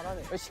밀당을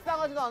잘하네.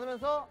 식당하지도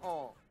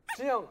않으면서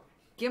진영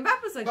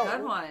Gimbap was a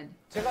good one.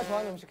 제가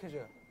좋아하는 음식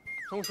해줘요.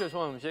 정우 씨가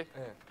좋아하는 음식?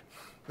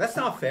 That's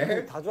not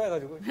fair. 다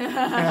좋아해가지고.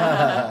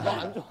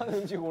 안 좋아하는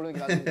음식 고르는 게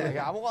낫는데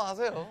아무거나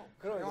하세요.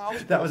 그럼 형 하고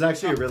싶은 That was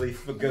actually a really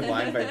good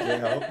line by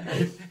J-Ho.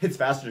 It's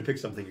faster to pick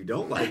something you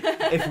don't like.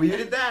 If we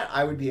did that,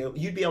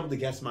 you'd be able to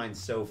guess mine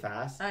so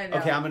fast. I know.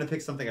 Okay, I'm gonna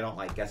pick something I don't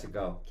like. Guess it,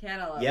 go.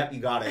 Cantaloupe. Yep, you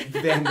got it.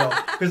 Bingo.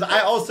 Because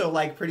I also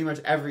like pretty much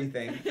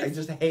everything. I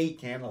just hate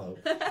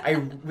cantaloupe.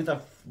 With a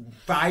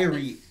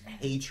fiery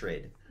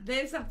hatred.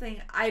 Name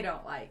something I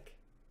don't like.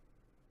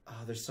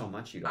 Oh, there's so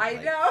much you don't I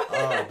like. know.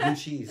 Oh, blue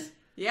cheese.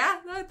 Yeah?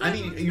 I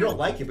mean, you don't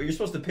like it, but you're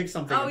supposed to pick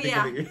something. Oh, and think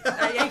yeah. of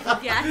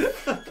it. Yeah.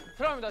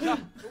 들어갑니다. 자,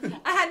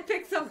 I hadn't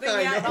picked something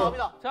I yet. know.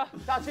 나갑니다.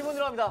 자 질문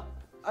들어갑니다.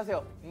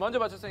 하세요. 먼저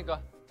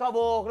맞췄으니까 자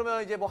뭐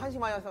그러면 이제 뭐 한식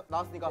많이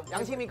나왔으니까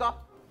양식입니까?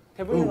 Ooh,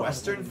 대부분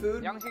Western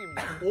food?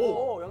 양식입니다.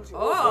 오 양식.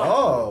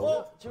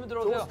 Oh. 질문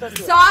들어오세요.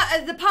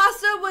 The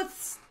pasta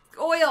with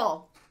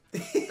oil.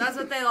 That's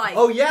what they like.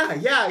 Oh, yeah.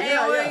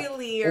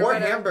 Oily or Or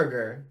whatever.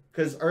 hamburger.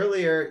 Because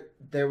earlier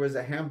there was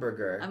a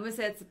hamburger. I'm gonna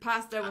say it's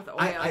pasta with oil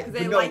I- because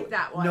they no, like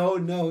that one.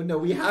 No.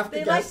 We have to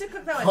They guess like to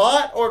cook that one.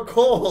 hot or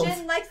cold.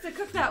 Jin likes to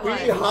cook that We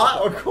one. need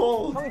hot or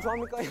cold. 형이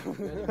좋아합니까?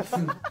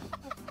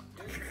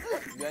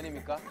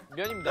 면입니까?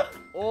 면입니다.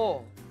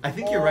 오 I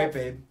think you're right,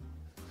 babe.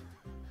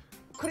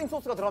 크림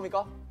소스가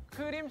들어갑니까?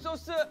 크림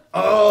소스.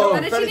 Oh,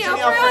 Fettuccine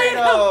fettuccine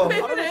Alfredo.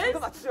 Alfredo. 이거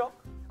맞추죠?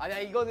 아니야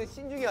이거는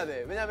신중해야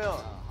돼. 왜냐면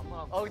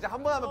이제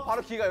한 번 하면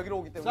바로 기회가 여기로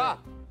오기 때문에. 자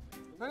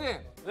형님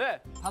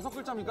네.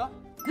 5글자입니까?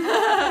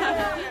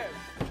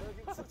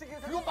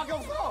 그것밖에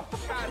없어.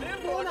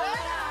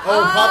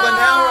 Oh,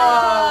 habanero.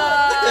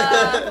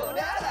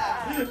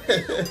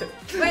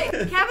 Wait,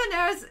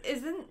 cabaneras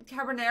isn't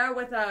carbonara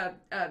with a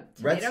Red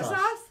tomato sauce.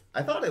 sauce?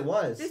 I thought it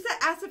was.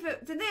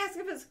 Didn't they ask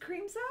if it was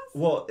cream sauce?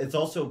 Well, it's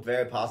also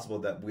very possible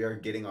that we are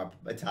getting our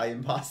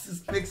Italian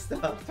pastas mixed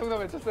up. 정답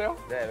외쳤어요?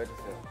 네,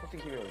 외쳤어요.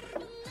 소팅킴이라고.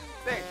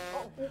 땡.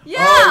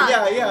 Yeah.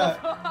 Oh, yeah.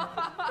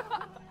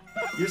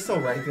 You're so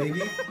right,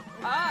 baby.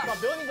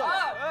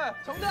 면이잖아.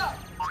 정답!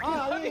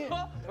 아니.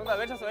 정답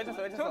외쳤어.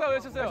 정답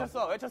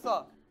외쳤어요.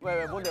 외쳤어.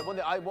 왜 뭔데?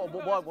 아니 뭐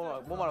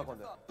말할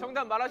건데?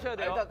 정답 말하셔야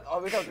돼요.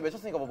 일단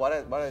외쳤으니까 뭐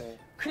말해야지.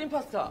 크림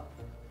파스타.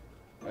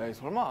 에이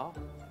설마.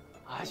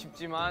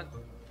 아쉽지만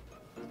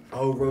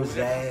Oh,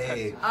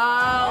 rosé.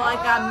 Oh,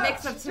 like a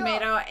mix of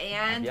tomato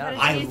and Yeah.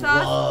 I fettuccine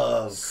sauce?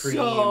 love cream.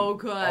 So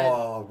good.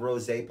 Oh,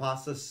 rosé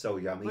pasta is so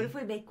yummy. What if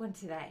we make one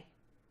today?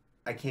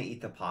 I can't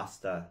eat the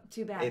pasta.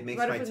 Too bad. It makes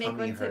what my if we make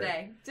tummy one hurt.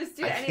 today? Just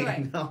do I it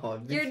anyway. can't, no,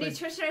 it Your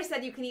makes my- nutritionist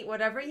said you can eat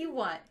whatever you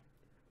want.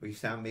 You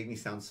make me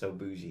sound so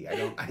bougie.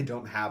 I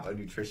don't have a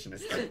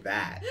nutritionist like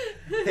that.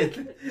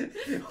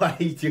 Why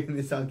are you doing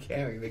this on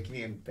camera? You're making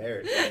me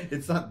embarrassed.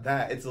 It's not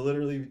that. It's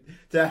literally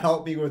to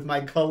help me with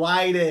my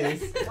colitis.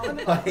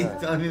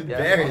 Like, I'm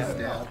embarrassed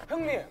now.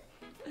 형님.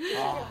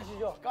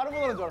 가시죠.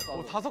 까르보나라인 줄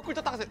알았어.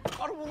 5글자 딱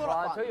까르보나라.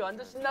 와, 저희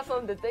완전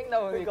신났었는데 땡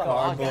나오니까.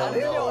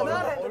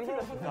 Carbonara.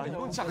 야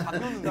이건 진짜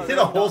감겼는다. Did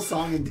a whole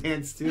song and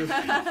dance too.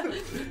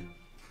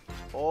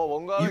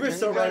 뭔가 You were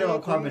so right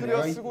about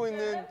carbonara. 쓰고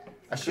있는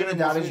I should have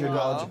doubted your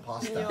knowledge of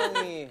pasta.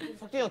 형이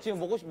석진이 형 지금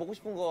먹고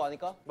싶은 거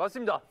아니까?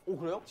 맞습니다. 오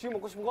그래요? 지금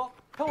먹고 싶은 거?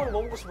 형은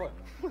뭐 먹고 싶어요?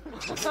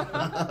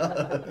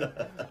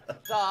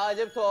 자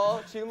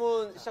이제부터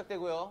질문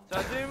시작되고요.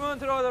 자, 질문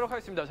들어가도록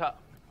하겠습니다. 자,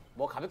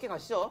 뭐 가볍게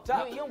가시죠.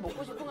 자, 이 형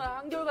먹고 싶은 건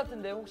한결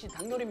같은데 혹시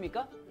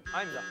닭요리입니까?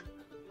 아닙니다.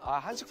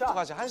 한식부터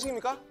가시.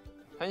 한식입니까?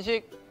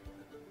 한식입니다.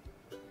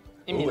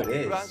 Ooh, it 그래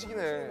is.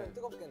 한식이네.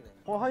 뜨겁겠네.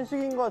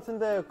 한식인 것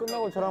같은데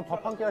끝나고 저랑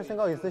밥 한 끼 할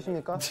생각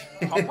있으십니까?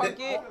 밥 한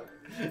끼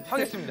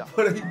하겠습니다.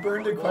 But he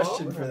burned a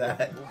question for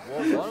that.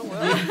 뭐 하는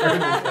거야?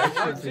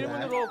 아니,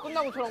 질문으로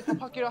끝나고 저랑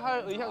밥 한 끼를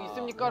할 의향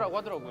있습니까? 라고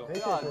하더라고요.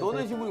 야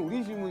너네 질문이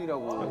우리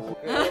질문이라고.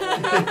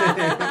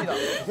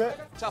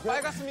 자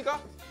빨갛습니까?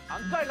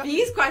 안 빨갛.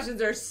 These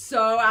questions are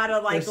so out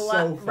of like They're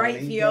so right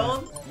funny,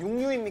 field.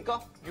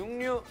 육류입니까?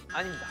 육류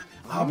아닙니다.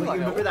 Oh, but you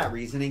remember that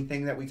reasoning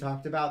thing that we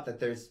talked about? That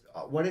there's,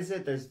 what is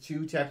it? There's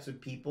two types of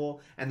people,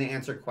 and they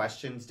answer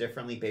questions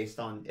differently based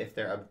on if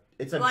they're,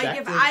 it's objective.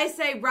 Like if I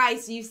say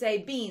rice, you say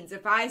beans.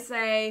 If I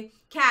say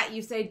cat,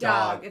 you say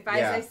dog. If I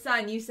say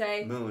sun, you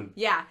say moon.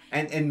 Yeah.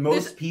 And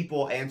most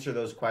people answer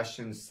those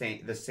questions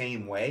the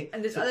same way.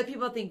 And there's other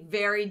people think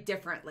very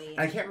differently.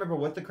 I can't remember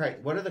what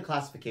are the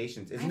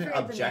classifications? Isn't it forget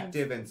the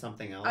objective and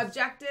something else?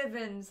 Objective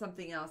and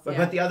something else.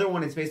 But the other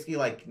one is basically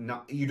like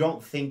you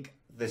don't think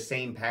the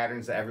same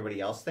patterns that everybody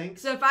else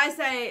thinks. So if I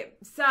say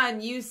sun,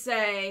 you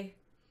say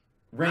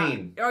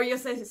rain, or you'll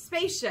say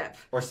spaceship,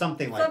 or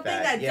something like something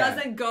that yeah.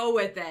 doesn't go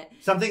with it.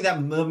 Something that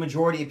the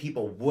majority of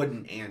people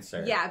wouldn't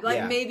answer. Yeah,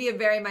 like maybe a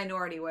very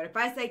minority would. If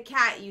I say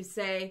cat, you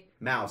say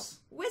mouse.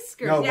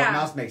 Whiskers. No, yeah. but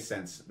mouse makes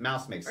sense.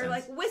 Mouse makes sense. Or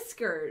like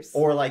whiskers.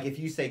 Or like if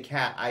you say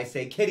cat, I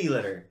say kitty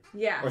litter.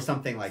 Yeah. Or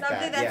something like Something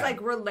that. that's yeah. like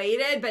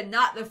related, but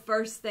not the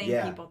first thing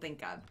Yeah. people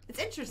think of. It's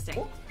interesting.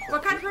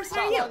 What kind of person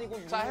are you?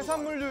 자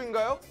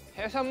해산물류인가요?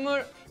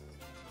 해산물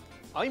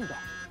아닙니다.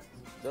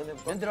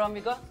 면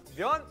들어갑니까?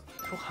 면?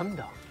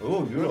 들어갑니다.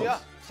 Ooh, noodles. 면이야.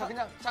 자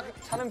그냥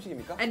찬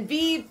음식입니까? And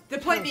B, the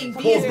point being,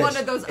 B is one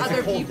of those It's a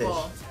other cold people.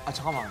 dish. 아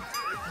잠깐만.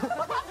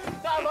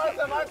 자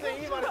말했어요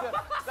이미 말했어요.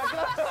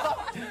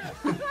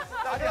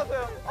 자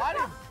끝났어요. 아니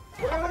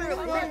고양이가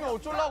고양이면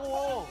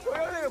어쩌려고.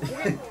 고양이가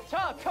고기.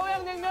 자,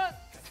 평양냉면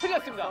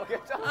틀렸습니다.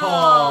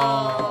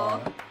 Oh.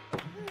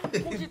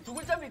 혹시 두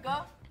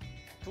글자입니까?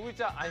 두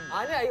글자 아닙니다.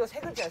 아니야 이거 세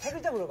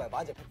글자 물어봐요.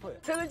 맞아 100%예요.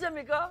 세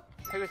글자입니까?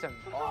 세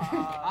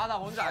글자입니다. 나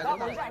뭔지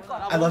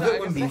알겠다. I love it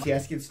when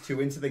BTS gets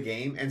too into the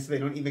game, and so they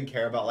don't even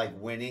care about like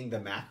winning the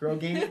macro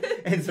game.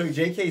 And so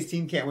JK's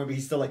team can't win, but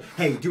he's still like,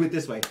 "Hey, do it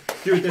this way.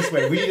 Do it this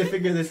way. We need to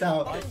figure this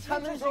out."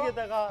 찬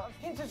음식에다가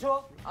힌트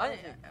줘. 아니,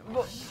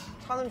 뭐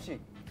찬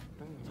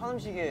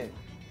음식에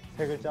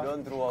세 글자.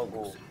 면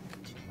들어가고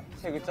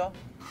세 글자?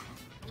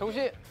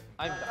 정시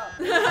아닙니다.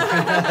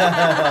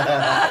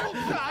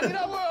 콩국수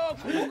아니라고요.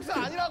 콩국수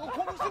아니라고.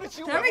 콩국수를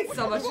지금 That makes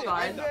so much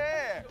fun.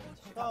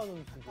 차가운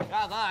음식.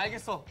 야, 나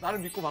알겠어. 나를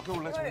믿고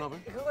맡겨볼래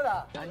정답을?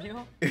 그거다.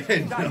 아니요.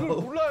 나 이걸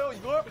No. 몰라요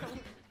이걸?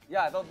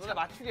 야, 너 누나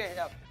맞추게 해.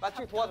 야,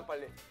 맞추게 도와줘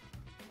빨리.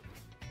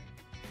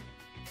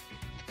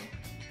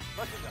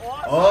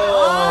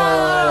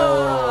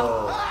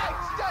 Oh.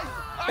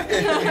 아니,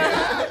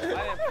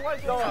 포괄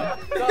자,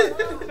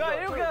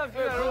 이렇게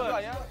합시다, 여러분.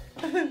 아니야? 야,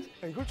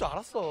 이걸 줄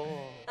알았어.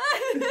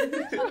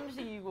 찬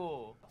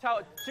음식이고. 자,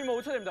 질문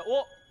 5초 됩니다.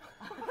 5,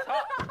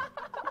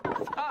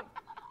 4, 3,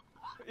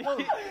 2,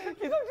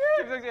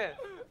 김성진.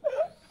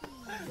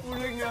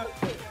 물냉면.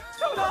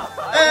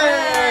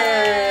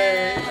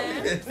 Hey.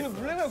 근데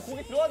물냉면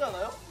고기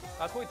들어가잖아요?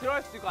 아, 거기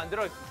들어갈 수도 있고 안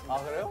들어갈 수도 있습니다.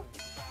 아, 그래요?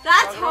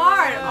 That's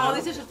hard. All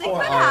these dishes. They Or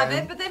could have RM.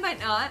 it, but they might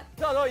not.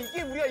 자, 너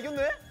이게 우리가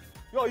이겼네?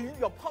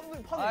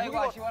 판을 아이고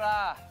이렇게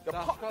아쉬워라.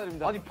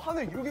 축하드립니다. 아니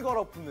판을 이렇게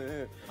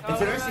갈아엎네.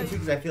 It's interesting too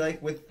because I feel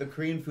like with the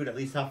Korean food, at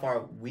least how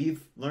far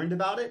we've learned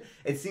about it,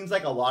 it seems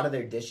like a lot of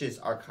their dishes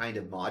are kind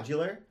of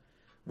modular,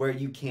 where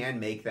you can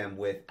make them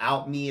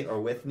without meat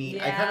or with meat.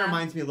 It kind of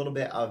reminds me a little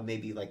bit of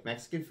maybe like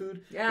Mexican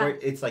food, where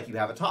it's like you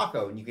have a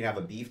taco and you can have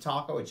a beef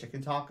taco, a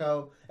chicken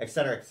taco,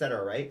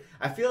 etc., right?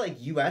 I feel like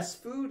U.S.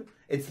 food,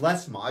 it's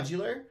less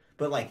modular.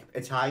 But like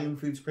Italian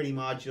food's pretty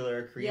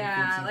modular, Korean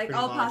food seems like pretty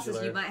all modular.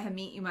 pastas you might have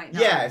meat, you might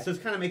not. Yeah, so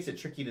it kind of makes it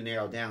tricky to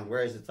narrow down.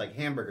 Whereas it's like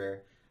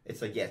hamburger,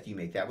 it's like yes, you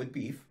make that with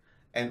beef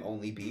and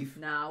only beef.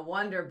 Nah,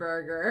 Wonder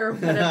Burger or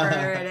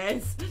whatever it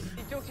is.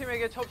 이쪽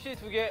팀에게 접시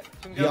 2개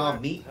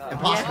Beyond Meat,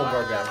 Impossible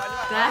Burger.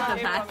 That's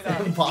a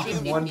bastard.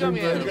 Impossible Wonder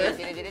Burger.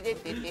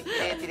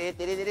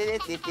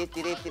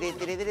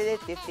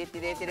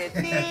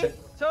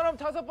 자, 그럼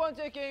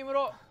 5번째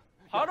게임으로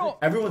바로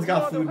Everyone's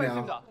got 들어가도록 food now.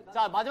 하겠습니다.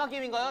 자 마지막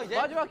게임인가요 이제?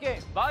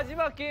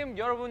 마지막 게임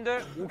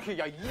여러분들 오케이,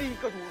 야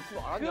 2위까지 올 줄 그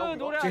알았냐?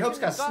 노래 J-Hope's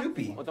got 아십니까?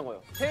 Snoopy. 어떤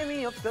거요?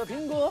 재미없어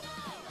빙고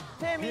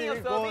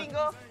재미없어 빙고.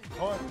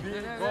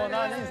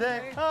 빈곤한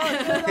인생.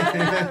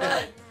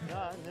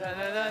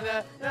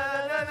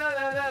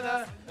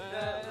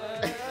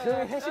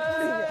 회식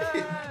분위기야.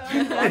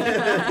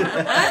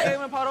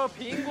 게임은 바로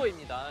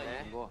빙고입니다.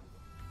 빙고.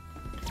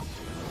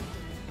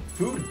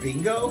 Food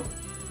bingo?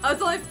 Oh,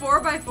 it's only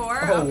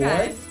 4x4? Oh,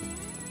 Okay. what?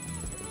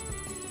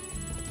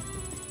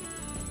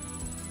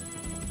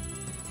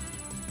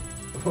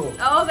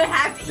 Oh, they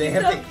have to They eat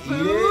have the to eat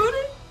food?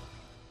 it?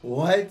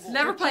 What?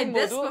 Never played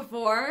this 모두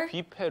before.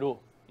 뷔페로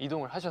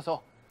이동을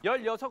하셔서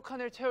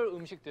 16칸을 채울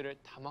음식들을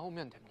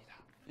담아오면 됩니다.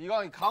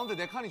 이거 가운데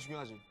 4칸이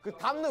중요하지. 그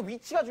담는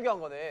위치가 중요한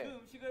거네.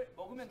 음식을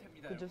먹으면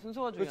됩니다. 그쵸,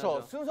 순서가 그렇죠.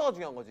 중요하죠. 순서가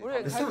중요한 거지. 우리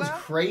This sounds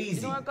갈까요? crazy.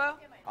 이동할까요?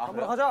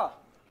 한번 가자.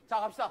 자,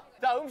 갑시다.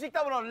 자, 음식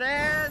담으러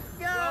렛츠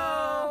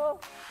고!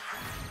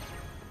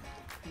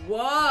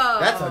 Whoa.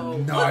 That's a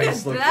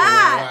nice Look looking. at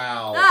that.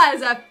 Wow. That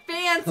is a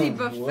fancy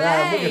buffet.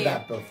 Wow, look at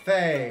that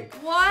buffet.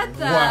 What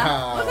the?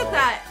 Wow. Look at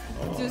that.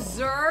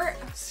 Dessert.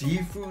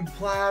 Seafood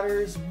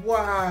platters.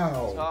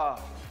 Wow.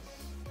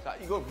 자,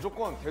 이거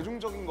무조건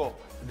대중적인 거.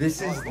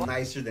 This is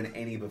nicer than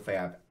any buffet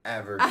I've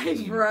ever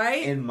seen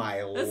Right? in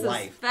my This is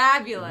life.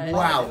 fabulous.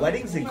 Wow,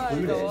 weddings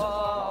included.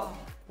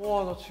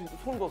 와, 나 지금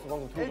소름 돋았어.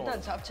 방금 소름 돋았어.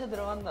 일단 잡채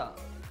들어간다.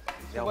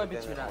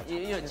 소갈비찜이랑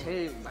이거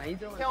제일 많이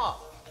들어가. 태영아,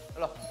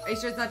 일로. Are you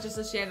sure it's not just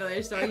a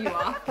chandelier throwing you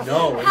off?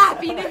 No. it's-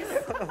 Happiness.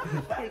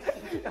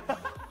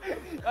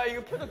 야,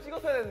 이거 표정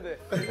찍었어야 되는데.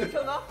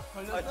 찍혔나?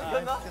 아,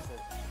 찍혔나?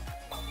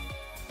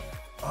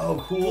 Oh,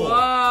 cool.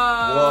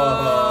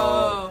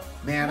 Whoa.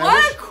 Man, I What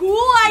wish- a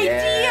cool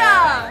idea.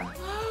 Yeah.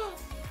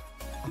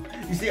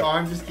 You see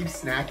Arm just keeps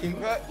snacking?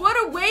 What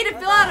a way to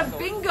fill out a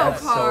bingo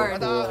That's so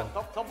card. cool.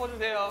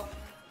 덮어주세요.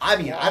 I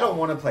mean, I don't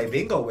want to play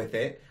bingo with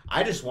it.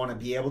 I just want to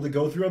be able to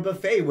go through a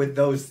buffet with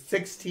those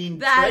 16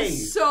 That's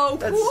trays. so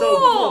That's cool. so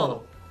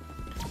cool.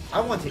 I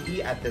want to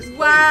eat at this place.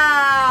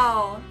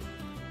 Wow.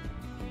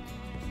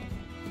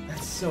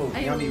 That's so I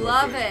yummy.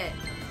 love looking. it.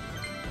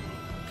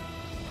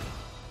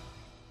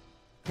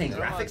 Hey, 여러분,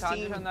 graphics 다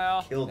team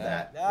드셨나요? killed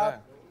that.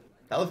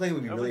 That looked like it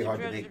would be really hard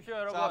to 집중해 make. 주십시오,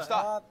 여러분. 자,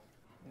 갑시다.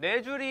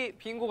 네 줄이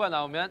빙고가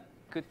나오면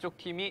그쪽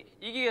팀이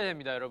이기게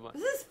됩니다, 여러분.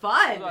 This is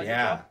fun.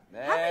 Yeah.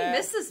 How did we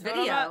miss this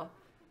video?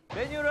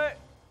 메뉴를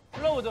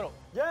불러보도록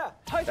하겠습니다.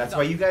 That's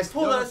why you guys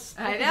told us.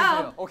 I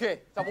know. 오케이.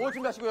 자, 먹을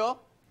준비하시고요.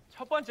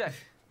 첫 번째,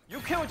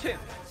 육회무침.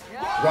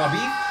 Raw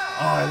beef?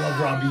 Oh, I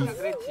love raw beef.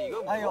 그렇지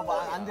이거. 아 이거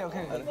안 돼요.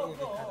 그냥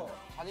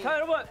자,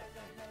 여러분.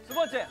 두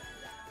번째,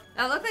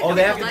 That looked like Oh, a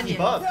they have real to keep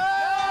onion. up.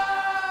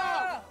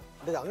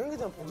 근데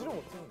양념게장 보지를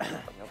못해.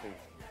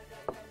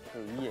 그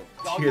위에.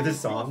 Do you hear this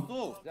song?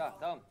 자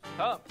다음.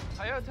 다음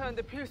다이어트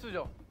하는데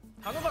필수죠.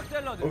 단호박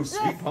샐러드. Oh,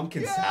 sweet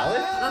pumpkin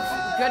salad?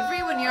 That's good for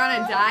you when you're on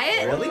a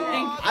diet. Really?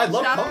 In I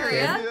love South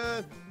pumpkin.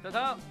 Korea. 자,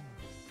 다음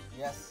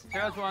예스.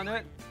 제가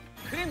좋아하는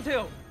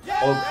크림새우.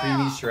 Oh,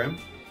 creamy shrimp?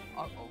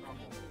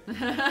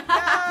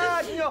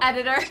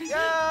 Editor.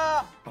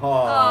 Oh.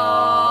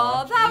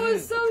 Oh, that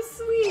was so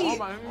sweet.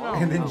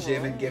 And then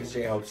Jimin gives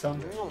J-Hope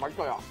some.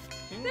 맛있어요.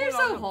 They're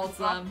so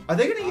wholesome. Are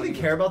they gonna even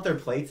care about their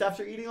plates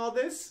after eating all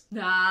this?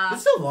 Nah.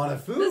 This is a lot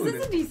of This food.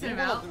 is a decent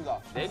amount.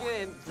 네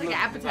개. It's like an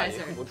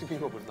appetizer. 어떻게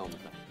빙고 벌써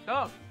나옵니까?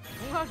 다음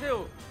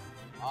중화새우.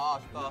 아,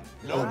 좋다.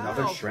 Oh,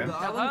 another shrimp?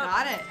 That one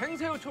got it.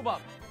 생새우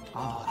초밥.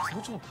 아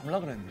새우처럼 담라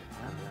그랬는데.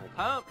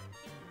 다음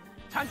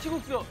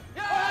잔치국수.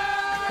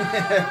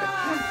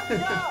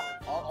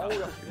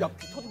 야,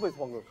 비 터질 뻔했어,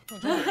 방금.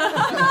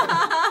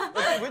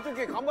 왼쪽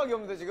귀에 감각이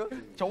없는데, 지금?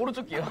 저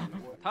오른쪽 귀요.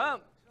 다음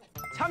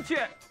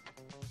참치회.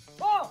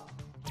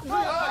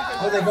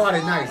 Oh, they bought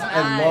it nice.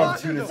 I love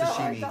tuna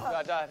sashimi.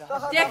 자, 자,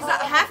 자. Yeah,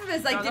 because half of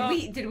it's like,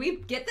 did we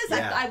get this?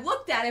 Yeah. I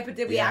looked at it, but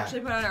did we Yeah. actually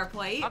put it on our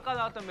plate? 아까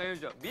나왔던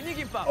메뉴죠.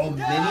 미니김밥. Oh,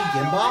 mini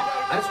gimbap?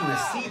 I just want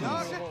to see these. I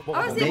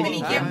want to see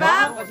Mini mini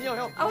gimbap? gimbap. 진영,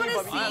 형. I want to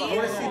I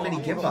want to see see. mini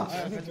gimbap.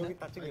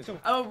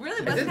 Oh, it really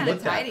It was didn't kind of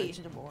look that- tidy.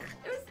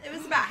 It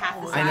was about half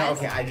the size. I know.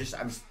 Okay,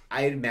 I'm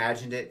I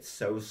imagined it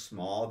so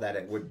small that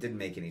it didn't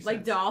make any sense.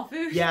 Like doll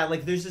food? Yeah,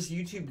 like there's this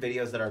YouTube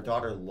videos that our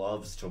daughter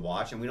loves to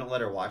watch, and we don't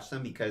let her watch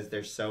them because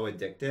they're so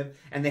addictive,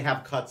 and they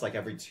have cuts like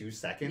every 2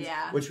 seconds,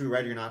 which we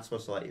read you're not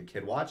supposed to let your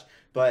kid watch,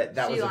 but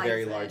that was a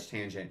very large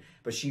tangent.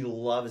 But she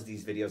loves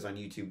these videos on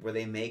YouTube where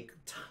they make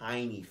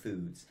tiny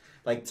foods,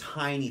 like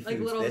tiny foods,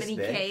 little this mini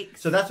big.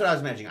 cakes. So that's what I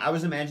was imagining. I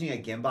was imagining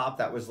a gimbap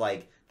that was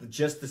like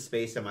just the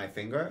space of my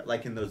finger,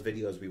 like in those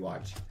videos we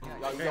watch.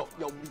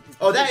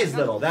 Oh, that is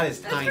little. That is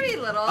tiny. That's pretty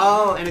little.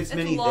 Oh, and it's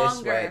mini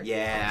longer. this way.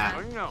 Yeah.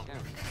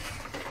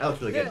 That looks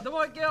really good.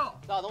 넘어갈게요.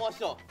 자,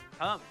 넘어가시죠.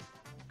 다음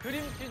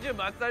크림 치즈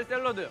맛살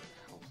샐러드.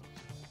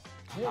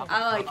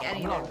 I like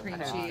any of cream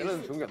cheese.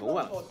 샐러드 종류가 너무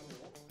많아.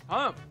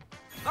 다음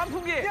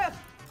깐풍기.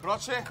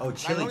 그렇지. Oh,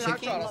 chili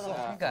chicken.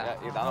 야,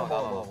 이거 나눠.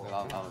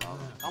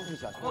 깐풍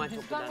씨 아시죠?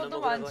 비슷한 것도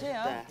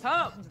많지요.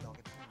 다음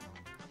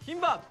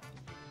흰밥.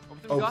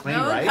 Oh, 없습니까? plain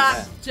No, rice? not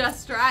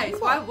just rice.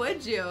 Why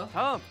would you?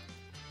 다음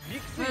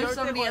믹스 There's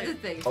so many other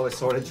열대과일. things. Oh,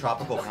 assorted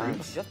tropical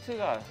fruits.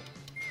 디저트가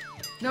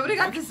Nobody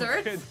got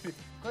desserts?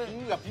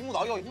 야, 빙고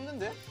나오기가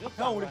힘든데?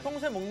 형 우리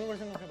평소에 먹는 걸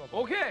생각해봐.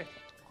 오케이.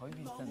 거의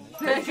비슷한데.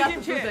 They got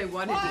the food they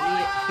wanted to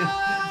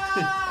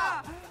eat.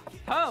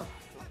 다음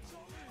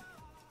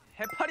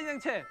해파리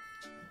냉채.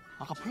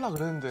 아까 풀라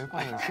그랬는데.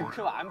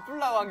 그럼 안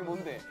풀라고 한 게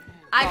뭔데?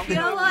 I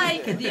feel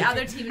like the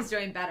other team is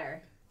doing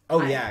better.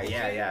 Oh,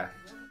 yeah.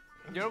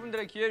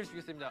 여러분들의 기회를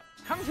주겠습니다.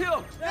 탕수육.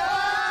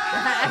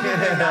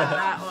 Everybody got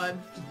that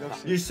one.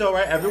 You're so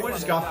right. Everyone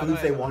just got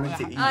foods they wanted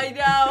to eat. I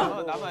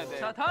know. 남아야 돼.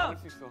 자, 다음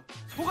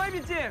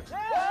소갈비찜.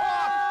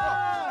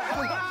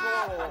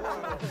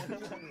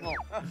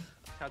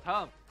 자,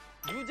 다음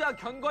유자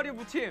견과류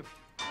무침.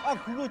 아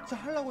그거 진짜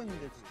하려고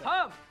했는데 진짜.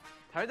 다음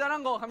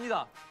달달한 거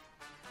갑니다.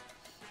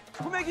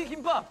 소매기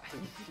김밥.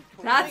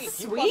 That's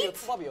sweet.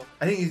 초밥이요.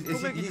 I think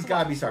he's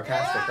got to be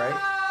sarcastic, right?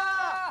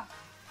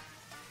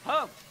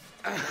 다음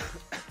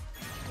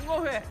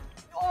홍어회.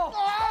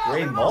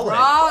 Gray mullet.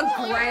 Raw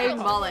gray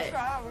mullet.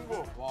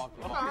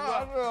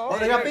 Oh,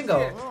 they got bingo.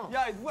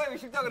 야, 누가 이거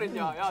싫다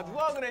그랬냐? 야,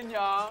 누가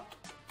그랬냐?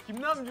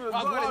 김남주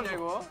누가 그랬냐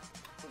이거?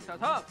 자,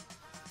 다음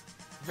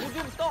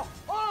모든 떡.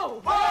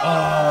 Oh,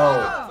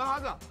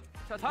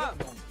 자, 다음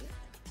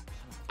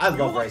I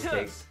love rice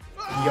cakes.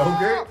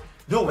 Yogurt?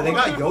 No, but they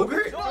got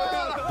yogurt?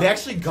 They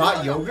actually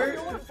got yogurt?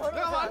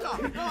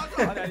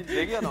 아니,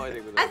 4개가 나와야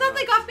되거든. I thought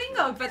they got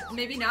bingo, but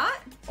maybe not.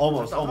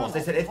 Almost.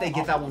 They said if they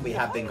get that one, we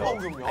have bingo.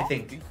 I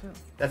think.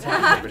 That's how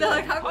I They're interpreted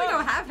like, it. how come we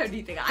don't have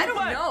anything? I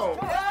don't know.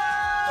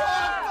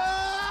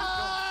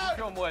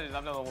 그럼 뭐야지?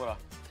 남자 넘어라.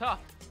 자,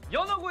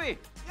 연어구이.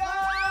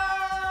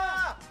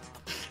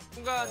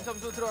 순간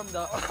점수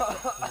들어갑니다.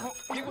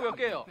 빙고 몇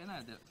개예요?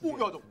 빼놔야 돼요.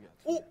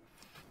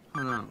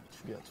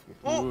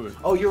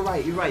 Oh, you're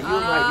right. You're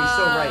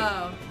so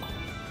right.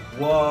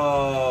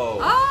 Whoa.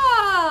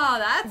 Oh,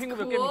 that's 빙고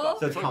몇 cool. 개입니까?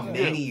 So it's how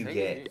many you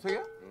get.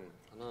 3개?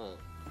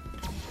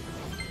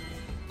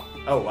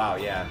 Oh, wow,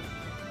 yeah.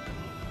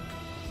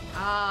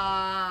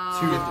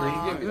 2 to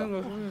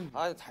 3.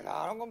 아,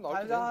 달달한 건 나올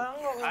텐데.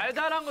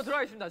 달달한 거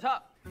들어가겠습니다.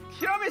 자,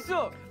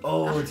 티라미수.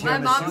 Oh, My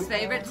mom's tiramisu.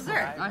 favorite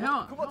dessert. 아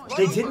형.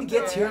 They didn't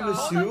get 게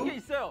tiramisu?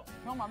 있어요.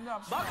 형 맘대로.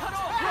 마카롱.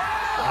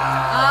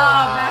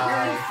 Oh,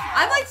 macaroons.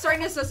 I'm like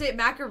starting to associate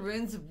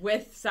macaroons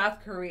with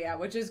South Korea,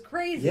 which is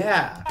crazy.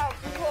 Yeah.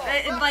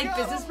 And like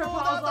business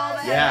proposal.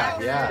 Yeah.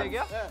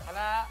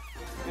 하나,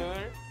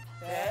 둘,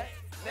 셋,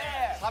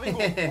 넷.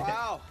 4빙고.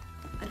 와우.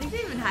 I think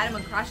they even had him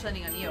on Crash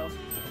Landing on You.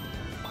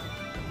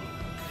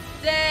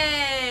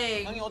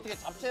 Dang. 형이 어떻게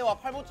잡채와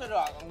팔보채를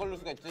안 걸릴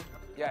수가 있지?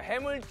 야,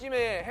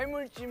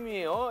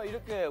 해물찜이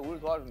이렇게 우리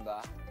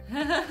도와준다.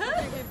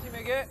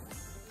 팀에게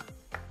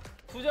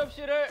두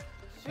접시를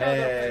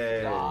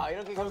Hey. 아,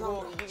 이렇게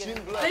결국 이기게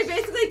They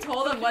basically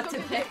told him what to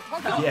pick.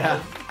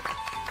 Yeah.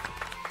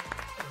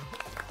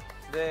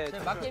 네,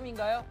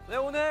 맛게임인가요? 네,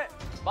 오늘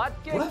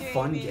맛게 What a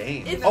fun 게임이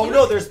game. It's- Oh,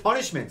 no, there's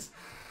punishments.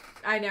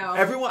 I know.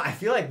 Everyone, I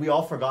feel like we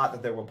all forgot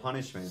that there were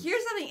punishments.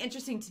 Here's something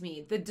interesting to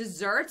me. The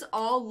desserts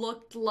all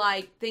looked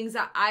like things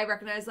that I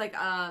recognize, like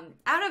I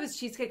don't know if it's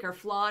cheesecake or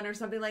flan or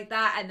something like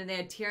that. And then they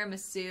had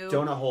tiramisu.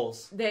 Donut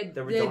holes. They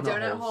There were had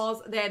donut donut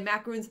holes. They had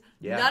macaroons.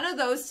 Yeah. None of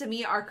those to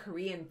me are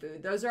Korean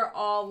food. Those are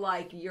all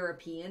like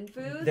European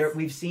foods.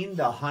 We've seen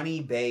the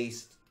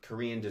honey-based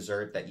Korean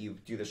dessert that you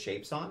do the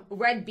shapes on.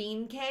 Red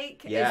bean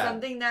cake is Yeah.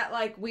 something that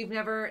like we've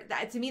never.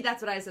 To me,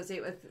 that's what I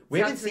associate with. We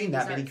South haven't seen Korean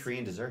that many desserts.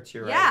 Korean desserts.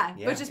 You're Yeah,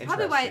 right. which is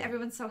probably why interesting.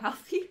 everyone's so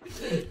healthy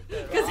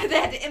because they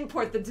had to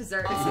import the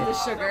desserts and the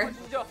sugar.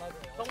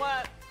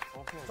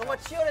 정말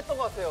치열했던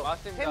것 같아요.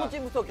 맞습니다.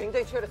 해물찜부터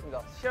굉장히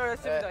치열했습니다.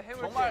 치열했습니다. 네,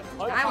 해물찜. 정말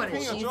I want a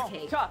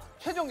cheesecake. 자,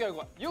 최종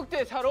결과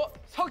 6대 4로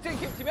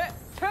석진킴 팀의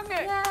승리.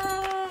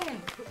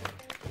 Yay!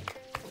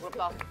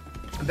 부럽다.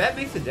 That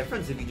makes a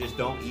difference if you just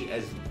don't eat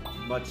as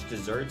much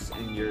desserts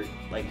and you're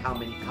like how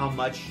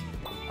much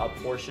a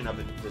portion of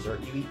a dessert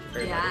you eat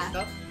compared to other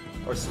stuff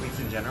or sweets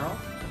in general.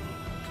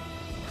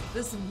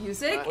 This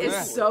music is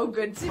so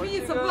good to me.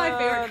 Some of my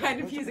favorite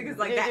kind of music is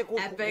like that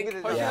epic.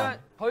 Yeah.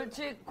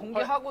 벌칙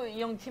공개하고 이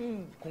형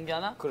팀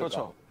공개하나?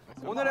 그렇죠.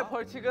 오늘의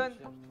벌칙은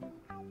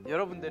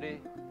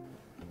여러분들이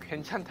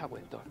괜찮다고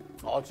했던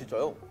아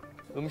진짜요?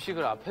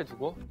 음식을 앞에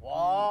두고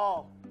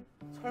와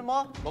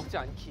설마? 먹지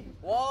않기.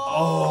 와.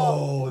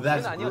 Oh,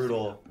 that's 그건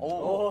brutal.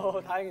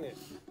 오 다행이네.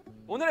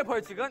 오늘의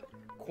벌칙은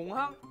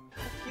공항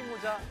토끼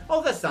모자.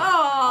 Oh, that's not.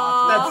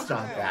 Aww. That's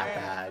not that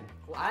bad.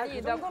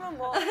 아니 그 나 정도는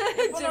뭐.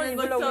 Jimmy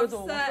looks 입으려고 해도 so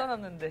못 upset.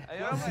 써놨는데.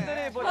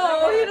 여러분들이 뭐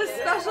Oh, he had a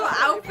special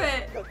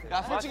outfit.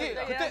 야 솔직히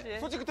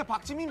해야지. 그때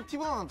박지민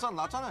티보다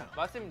낫잖아요.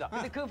 맞습니다.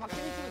 근데 그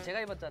박진희 팀은 제가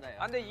입었잖아요.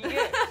 아, 근데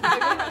이게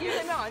이게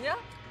세명 아니야?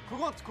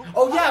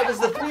 Oh yeah, it was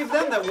the three of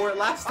them that wore it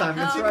last time.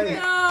 That's right.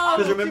 No.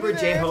 Because remember,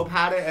 J-Hope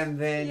had it, and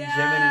then Yeah.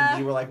 Jimin and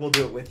V were like, "We'll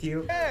do it with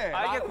you."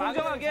 아, 이게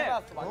공정하게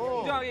공정하게.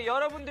 공정하게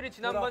여러분들이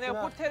지난번에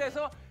그렇구나.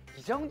 호텔에서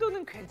이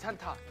정도는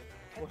괜찮다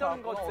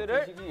했던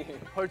것들을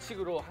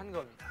벌칙으로 한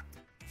겁니다.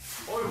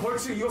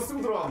 벌칙 이거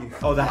쓰고 들어가기.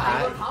 Oh, the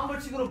hat. 다음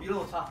벌칙으로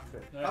밀어놓자.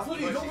 야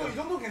솔직히 이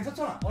정도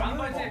괜찮잖아. 다음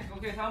벌칙,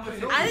 오케이 다음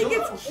벌칙. I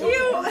think it's cute.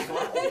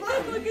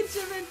 Look at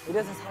Jimin.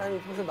 이래서 사람이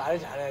평소에 말을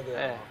잘해야 돼요.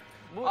 네.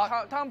 뭐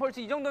다음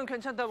벌칙 이 정도는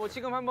괜찮다. 뭐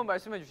지금 한번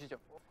말씀해 주시죠.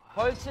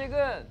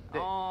 벌칙은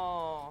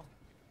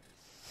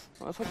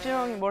석진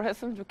형이 뭘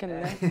했으면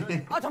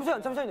좋겠네. 아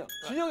잠시만요.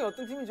 준영이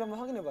어떤 팀인지 한번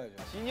확인해봐야죠.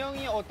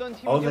 진영이 어떤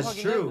팀인지 Oh, that's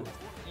확인은 true.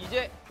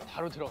 이제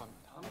바로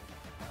들어갑니다.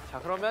 자,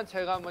 그러면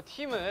제가 한번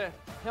팀을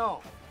형,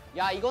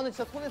 야 이거는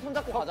진짜 손에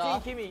손잡고 가자.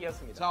 석진 팀이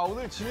이겼습니다. 자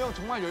오늘 진영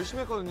정말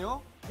열심히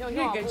했거든요. 형,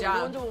 Good 앞으로 job.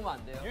 먼저 보면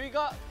안 돼요.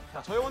 유이가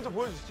자 저희 먼저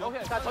보여주시죠.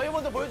 오케이. 자 저희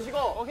먼저 보여주시고.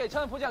 오케이,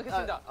 저는 보지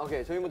않겠습니다.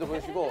 오케이 저희 먼저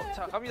보여주시고.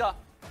 자, 갑니다.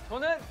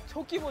 저는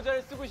토끼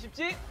모자를 쓰고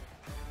싶지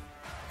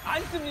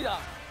않습니다.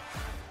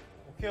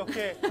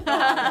 오케이.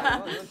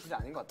 이건 진짜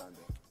아닌 것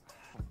같다는데.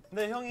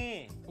 근데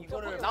형이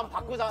이거를 난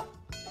바꾸자.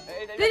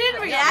 They didn't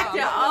react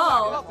at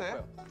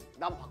all.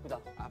 난 바꾸자.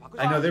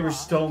 I know they were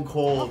stone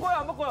cold. 바꿔요,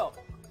 안 바꿔요?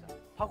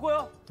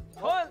 바꿔요?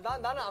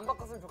 나는 안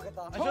바꿨으면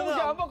좋겠다. 정우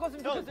씨안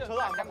바꿨으면 좋겠어요.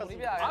 저도 안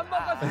바꿨습니다. 안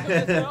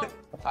바꿨으면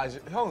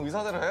좋겠어요. 형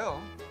의사대로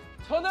해요.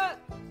 저는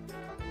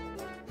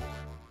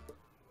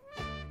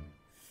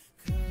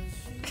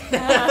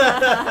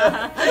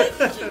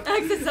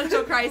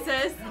Existential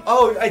crisis.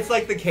 Oh, it's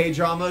like the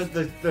K-drama,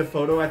 the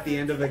photo at the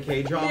end of the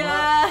K-drama.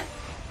 Yeah.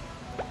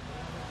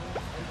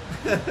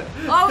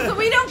 Oh, so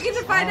we don't get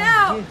to find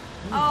out.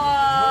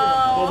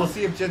 Well, we'll Oh.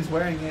 see if Jin's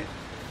wearing it.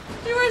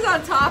 He wears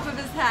on top of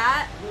his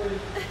hat.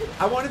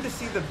 I wanted to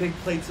see the big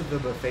plates of the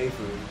buffet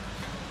food.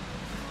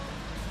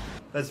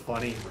 That's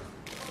funny.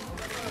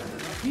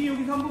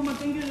 여기서 한 번만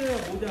당겨줘요.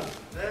 모자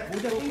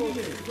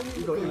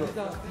당겨줘요.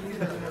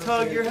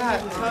 Tug your hat,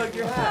 tug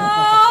your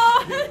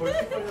hat.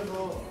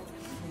 Oh.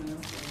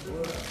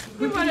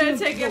 We wanted to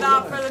take it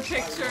off for the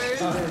pictures.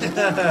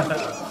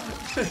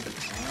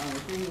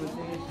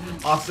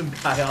 Awesome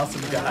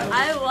guy.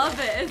 I love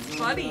it. It's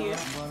funny.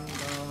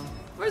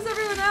 Where's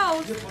everyone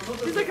else?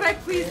 He's like, can I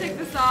please take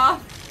this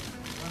off?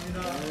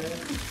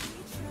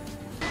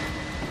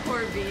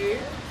 Poor V.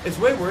 It's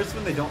way worse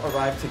when they don't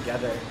arrive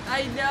together.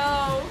 I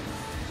know.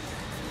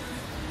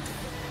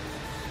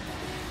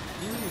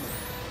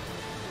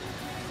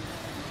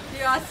 You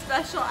got a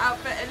special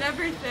outfit and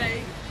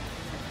everything.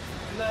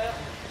 I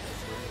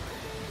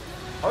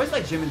always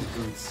like Jimin's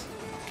boots.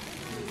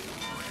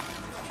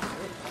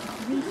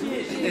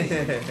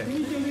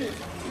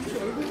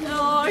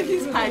 Oh,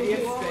 he's hiding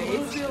his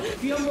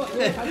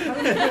face.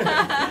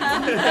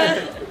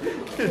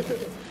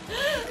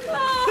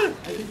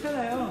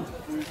 괜찮아요.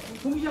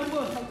 동시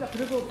한번 살짝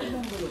그래도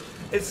끝나는 걸로.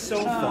 It's so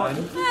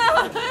fun.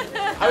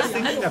 I was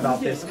thinking about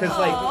this because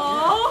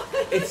Oh.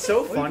 it's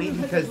so funny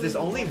because this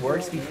only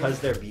works because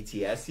they're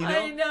BTS, you know?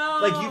 I know.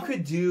 Like you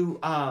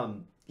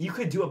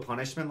could do a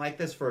punishment like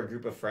this for a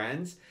group of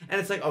friends, and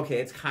it's like, okay,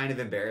 it's kind of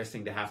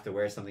embarrassing to have to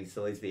wear something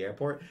silly to the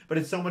airport, but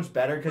it's so much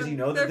better because you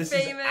know that They're this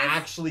famous. is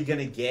actually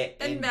gonna get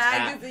In in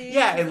magazines.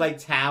 yeah, in like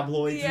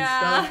tabloids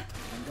Yeah.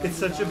 and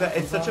stuff.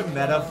 It's such a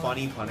meta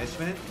funny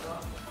punishment.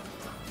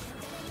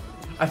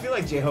 I feel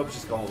like J-Hope's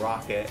just gonna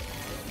rock it.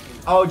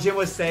 Oh, Jin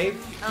was safe.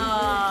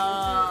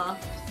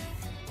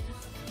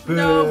 Boo,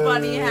 No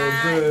bunny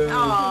hat. boo.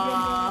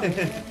 Aww.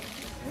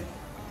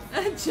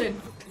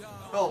 Jin.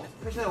 형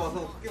패션에 와서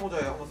토끼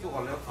모자에 한번 쓰고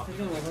갈래요?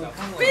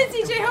 Where's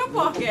DJ Hope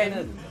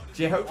walking?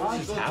 J-Hope was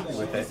just happy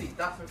with it.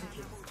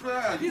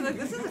 He's like,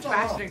 this is a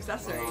fashion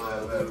accessory.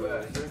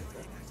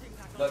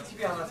 나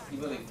TV 하나씩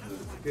이번에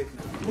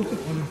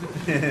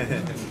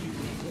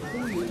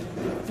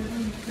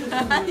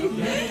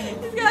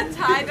He's got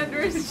tied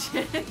under his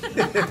chin.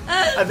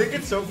 I think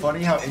it's so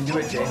funny how into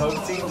it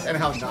J-Hope seems and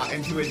how not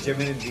into it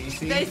Jimin and V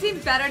seem. They seem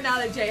better now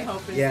that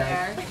J-Hope is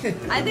Yeah. there.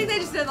 I think they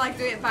just didn't like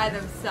doing it by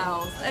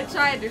themselves. Which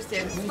I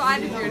understand. It's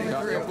fine if you're in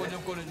a group.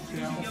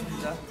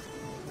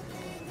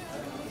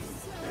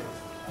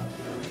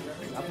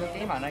 앞으로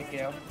게임 안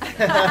할게요.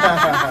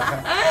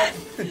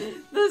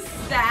 The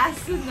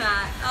sass in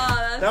that.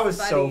 Oh, That was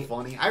funny. so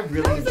funny. I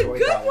really That was a enjoyed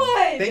good that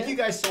one. Thank you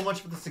guys so much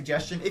for the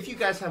suggestion. If you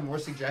guys have more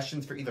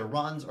suggestions for either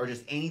runs or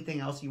just anything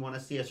else you want to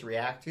see us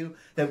react to,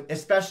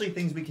 especially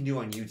things we can do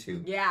on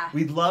YouTube. Yeah.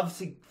 We'd love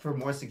for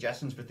more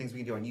suggestions for things we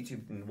can do on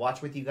YouTube and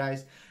watch with you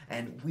guys,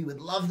 and we would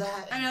love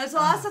that. I know there's a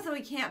lot of stuff that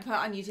we can't put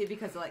on YouTube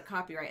because of like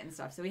copyright and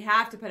stuff, so we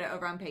have to put it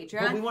over on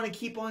Patreon. But we want to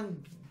keep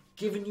on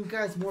giving you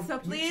guys more. So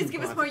please YouTube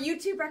give us more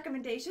YouTube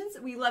recommendations.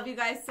 We love you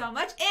guys so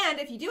much. And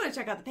if you do want to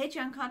check out the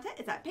Patreon content,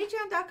 it's at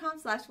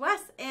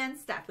patreon.com/Wes and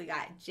Steph. We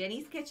got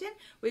Jenny's Kitchen.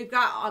 We've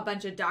got a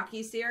bunch of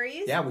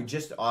docuseries. Yeah, we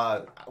just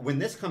when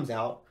this comes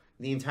out,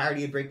 the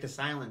entirety of Break the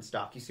Silence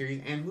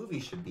docuseries and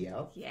movies should be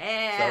out.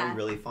 Yeah. So that'll be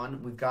really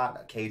fun. We've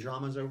got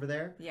K-dramas over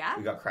there. Yeah.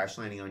 We got Crash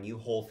Landing on You,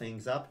 Whole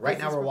Things Up. Right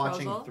now we're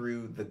watching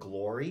through The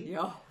Glory.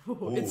 Yo,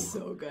 it's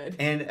so good.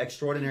 And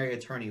Extraordinary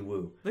Attorney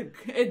Woo.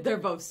 They're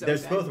both so They're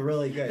good. both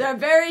really good. They're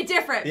very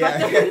different, but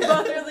they're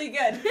both really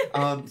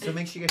good. So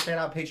make sure you guys check it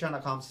out.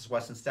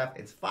 Patreon.com/Wes and Steph.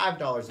 It's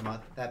 $5 a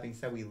month. That being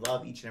said, we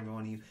love each and every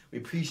one of you. We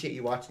appreciate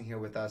you watching here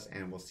with us,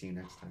 and we'll see you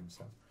next time.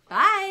 So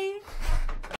Bye.